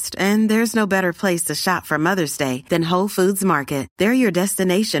best, and there's no better place to shop for Mother's Day than Whole Foods Market. They're your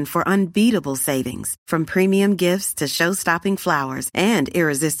destination for unbeatable savings, from premium gifts to show-stopping flowers and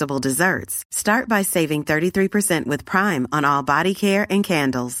irresistible desserts. Start by saving 33% with Prime on all body care and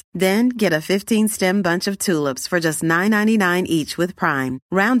candles. Then get a 15-stem bunch of tulips for just $9.99 each with Prime.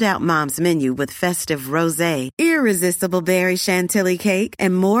 Round out Mom's menu with festive rosé, irresistible berry chantilly cake,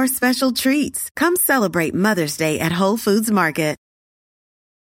 and more special treats. Come celebrate Mother's Day at Whole Foods Market.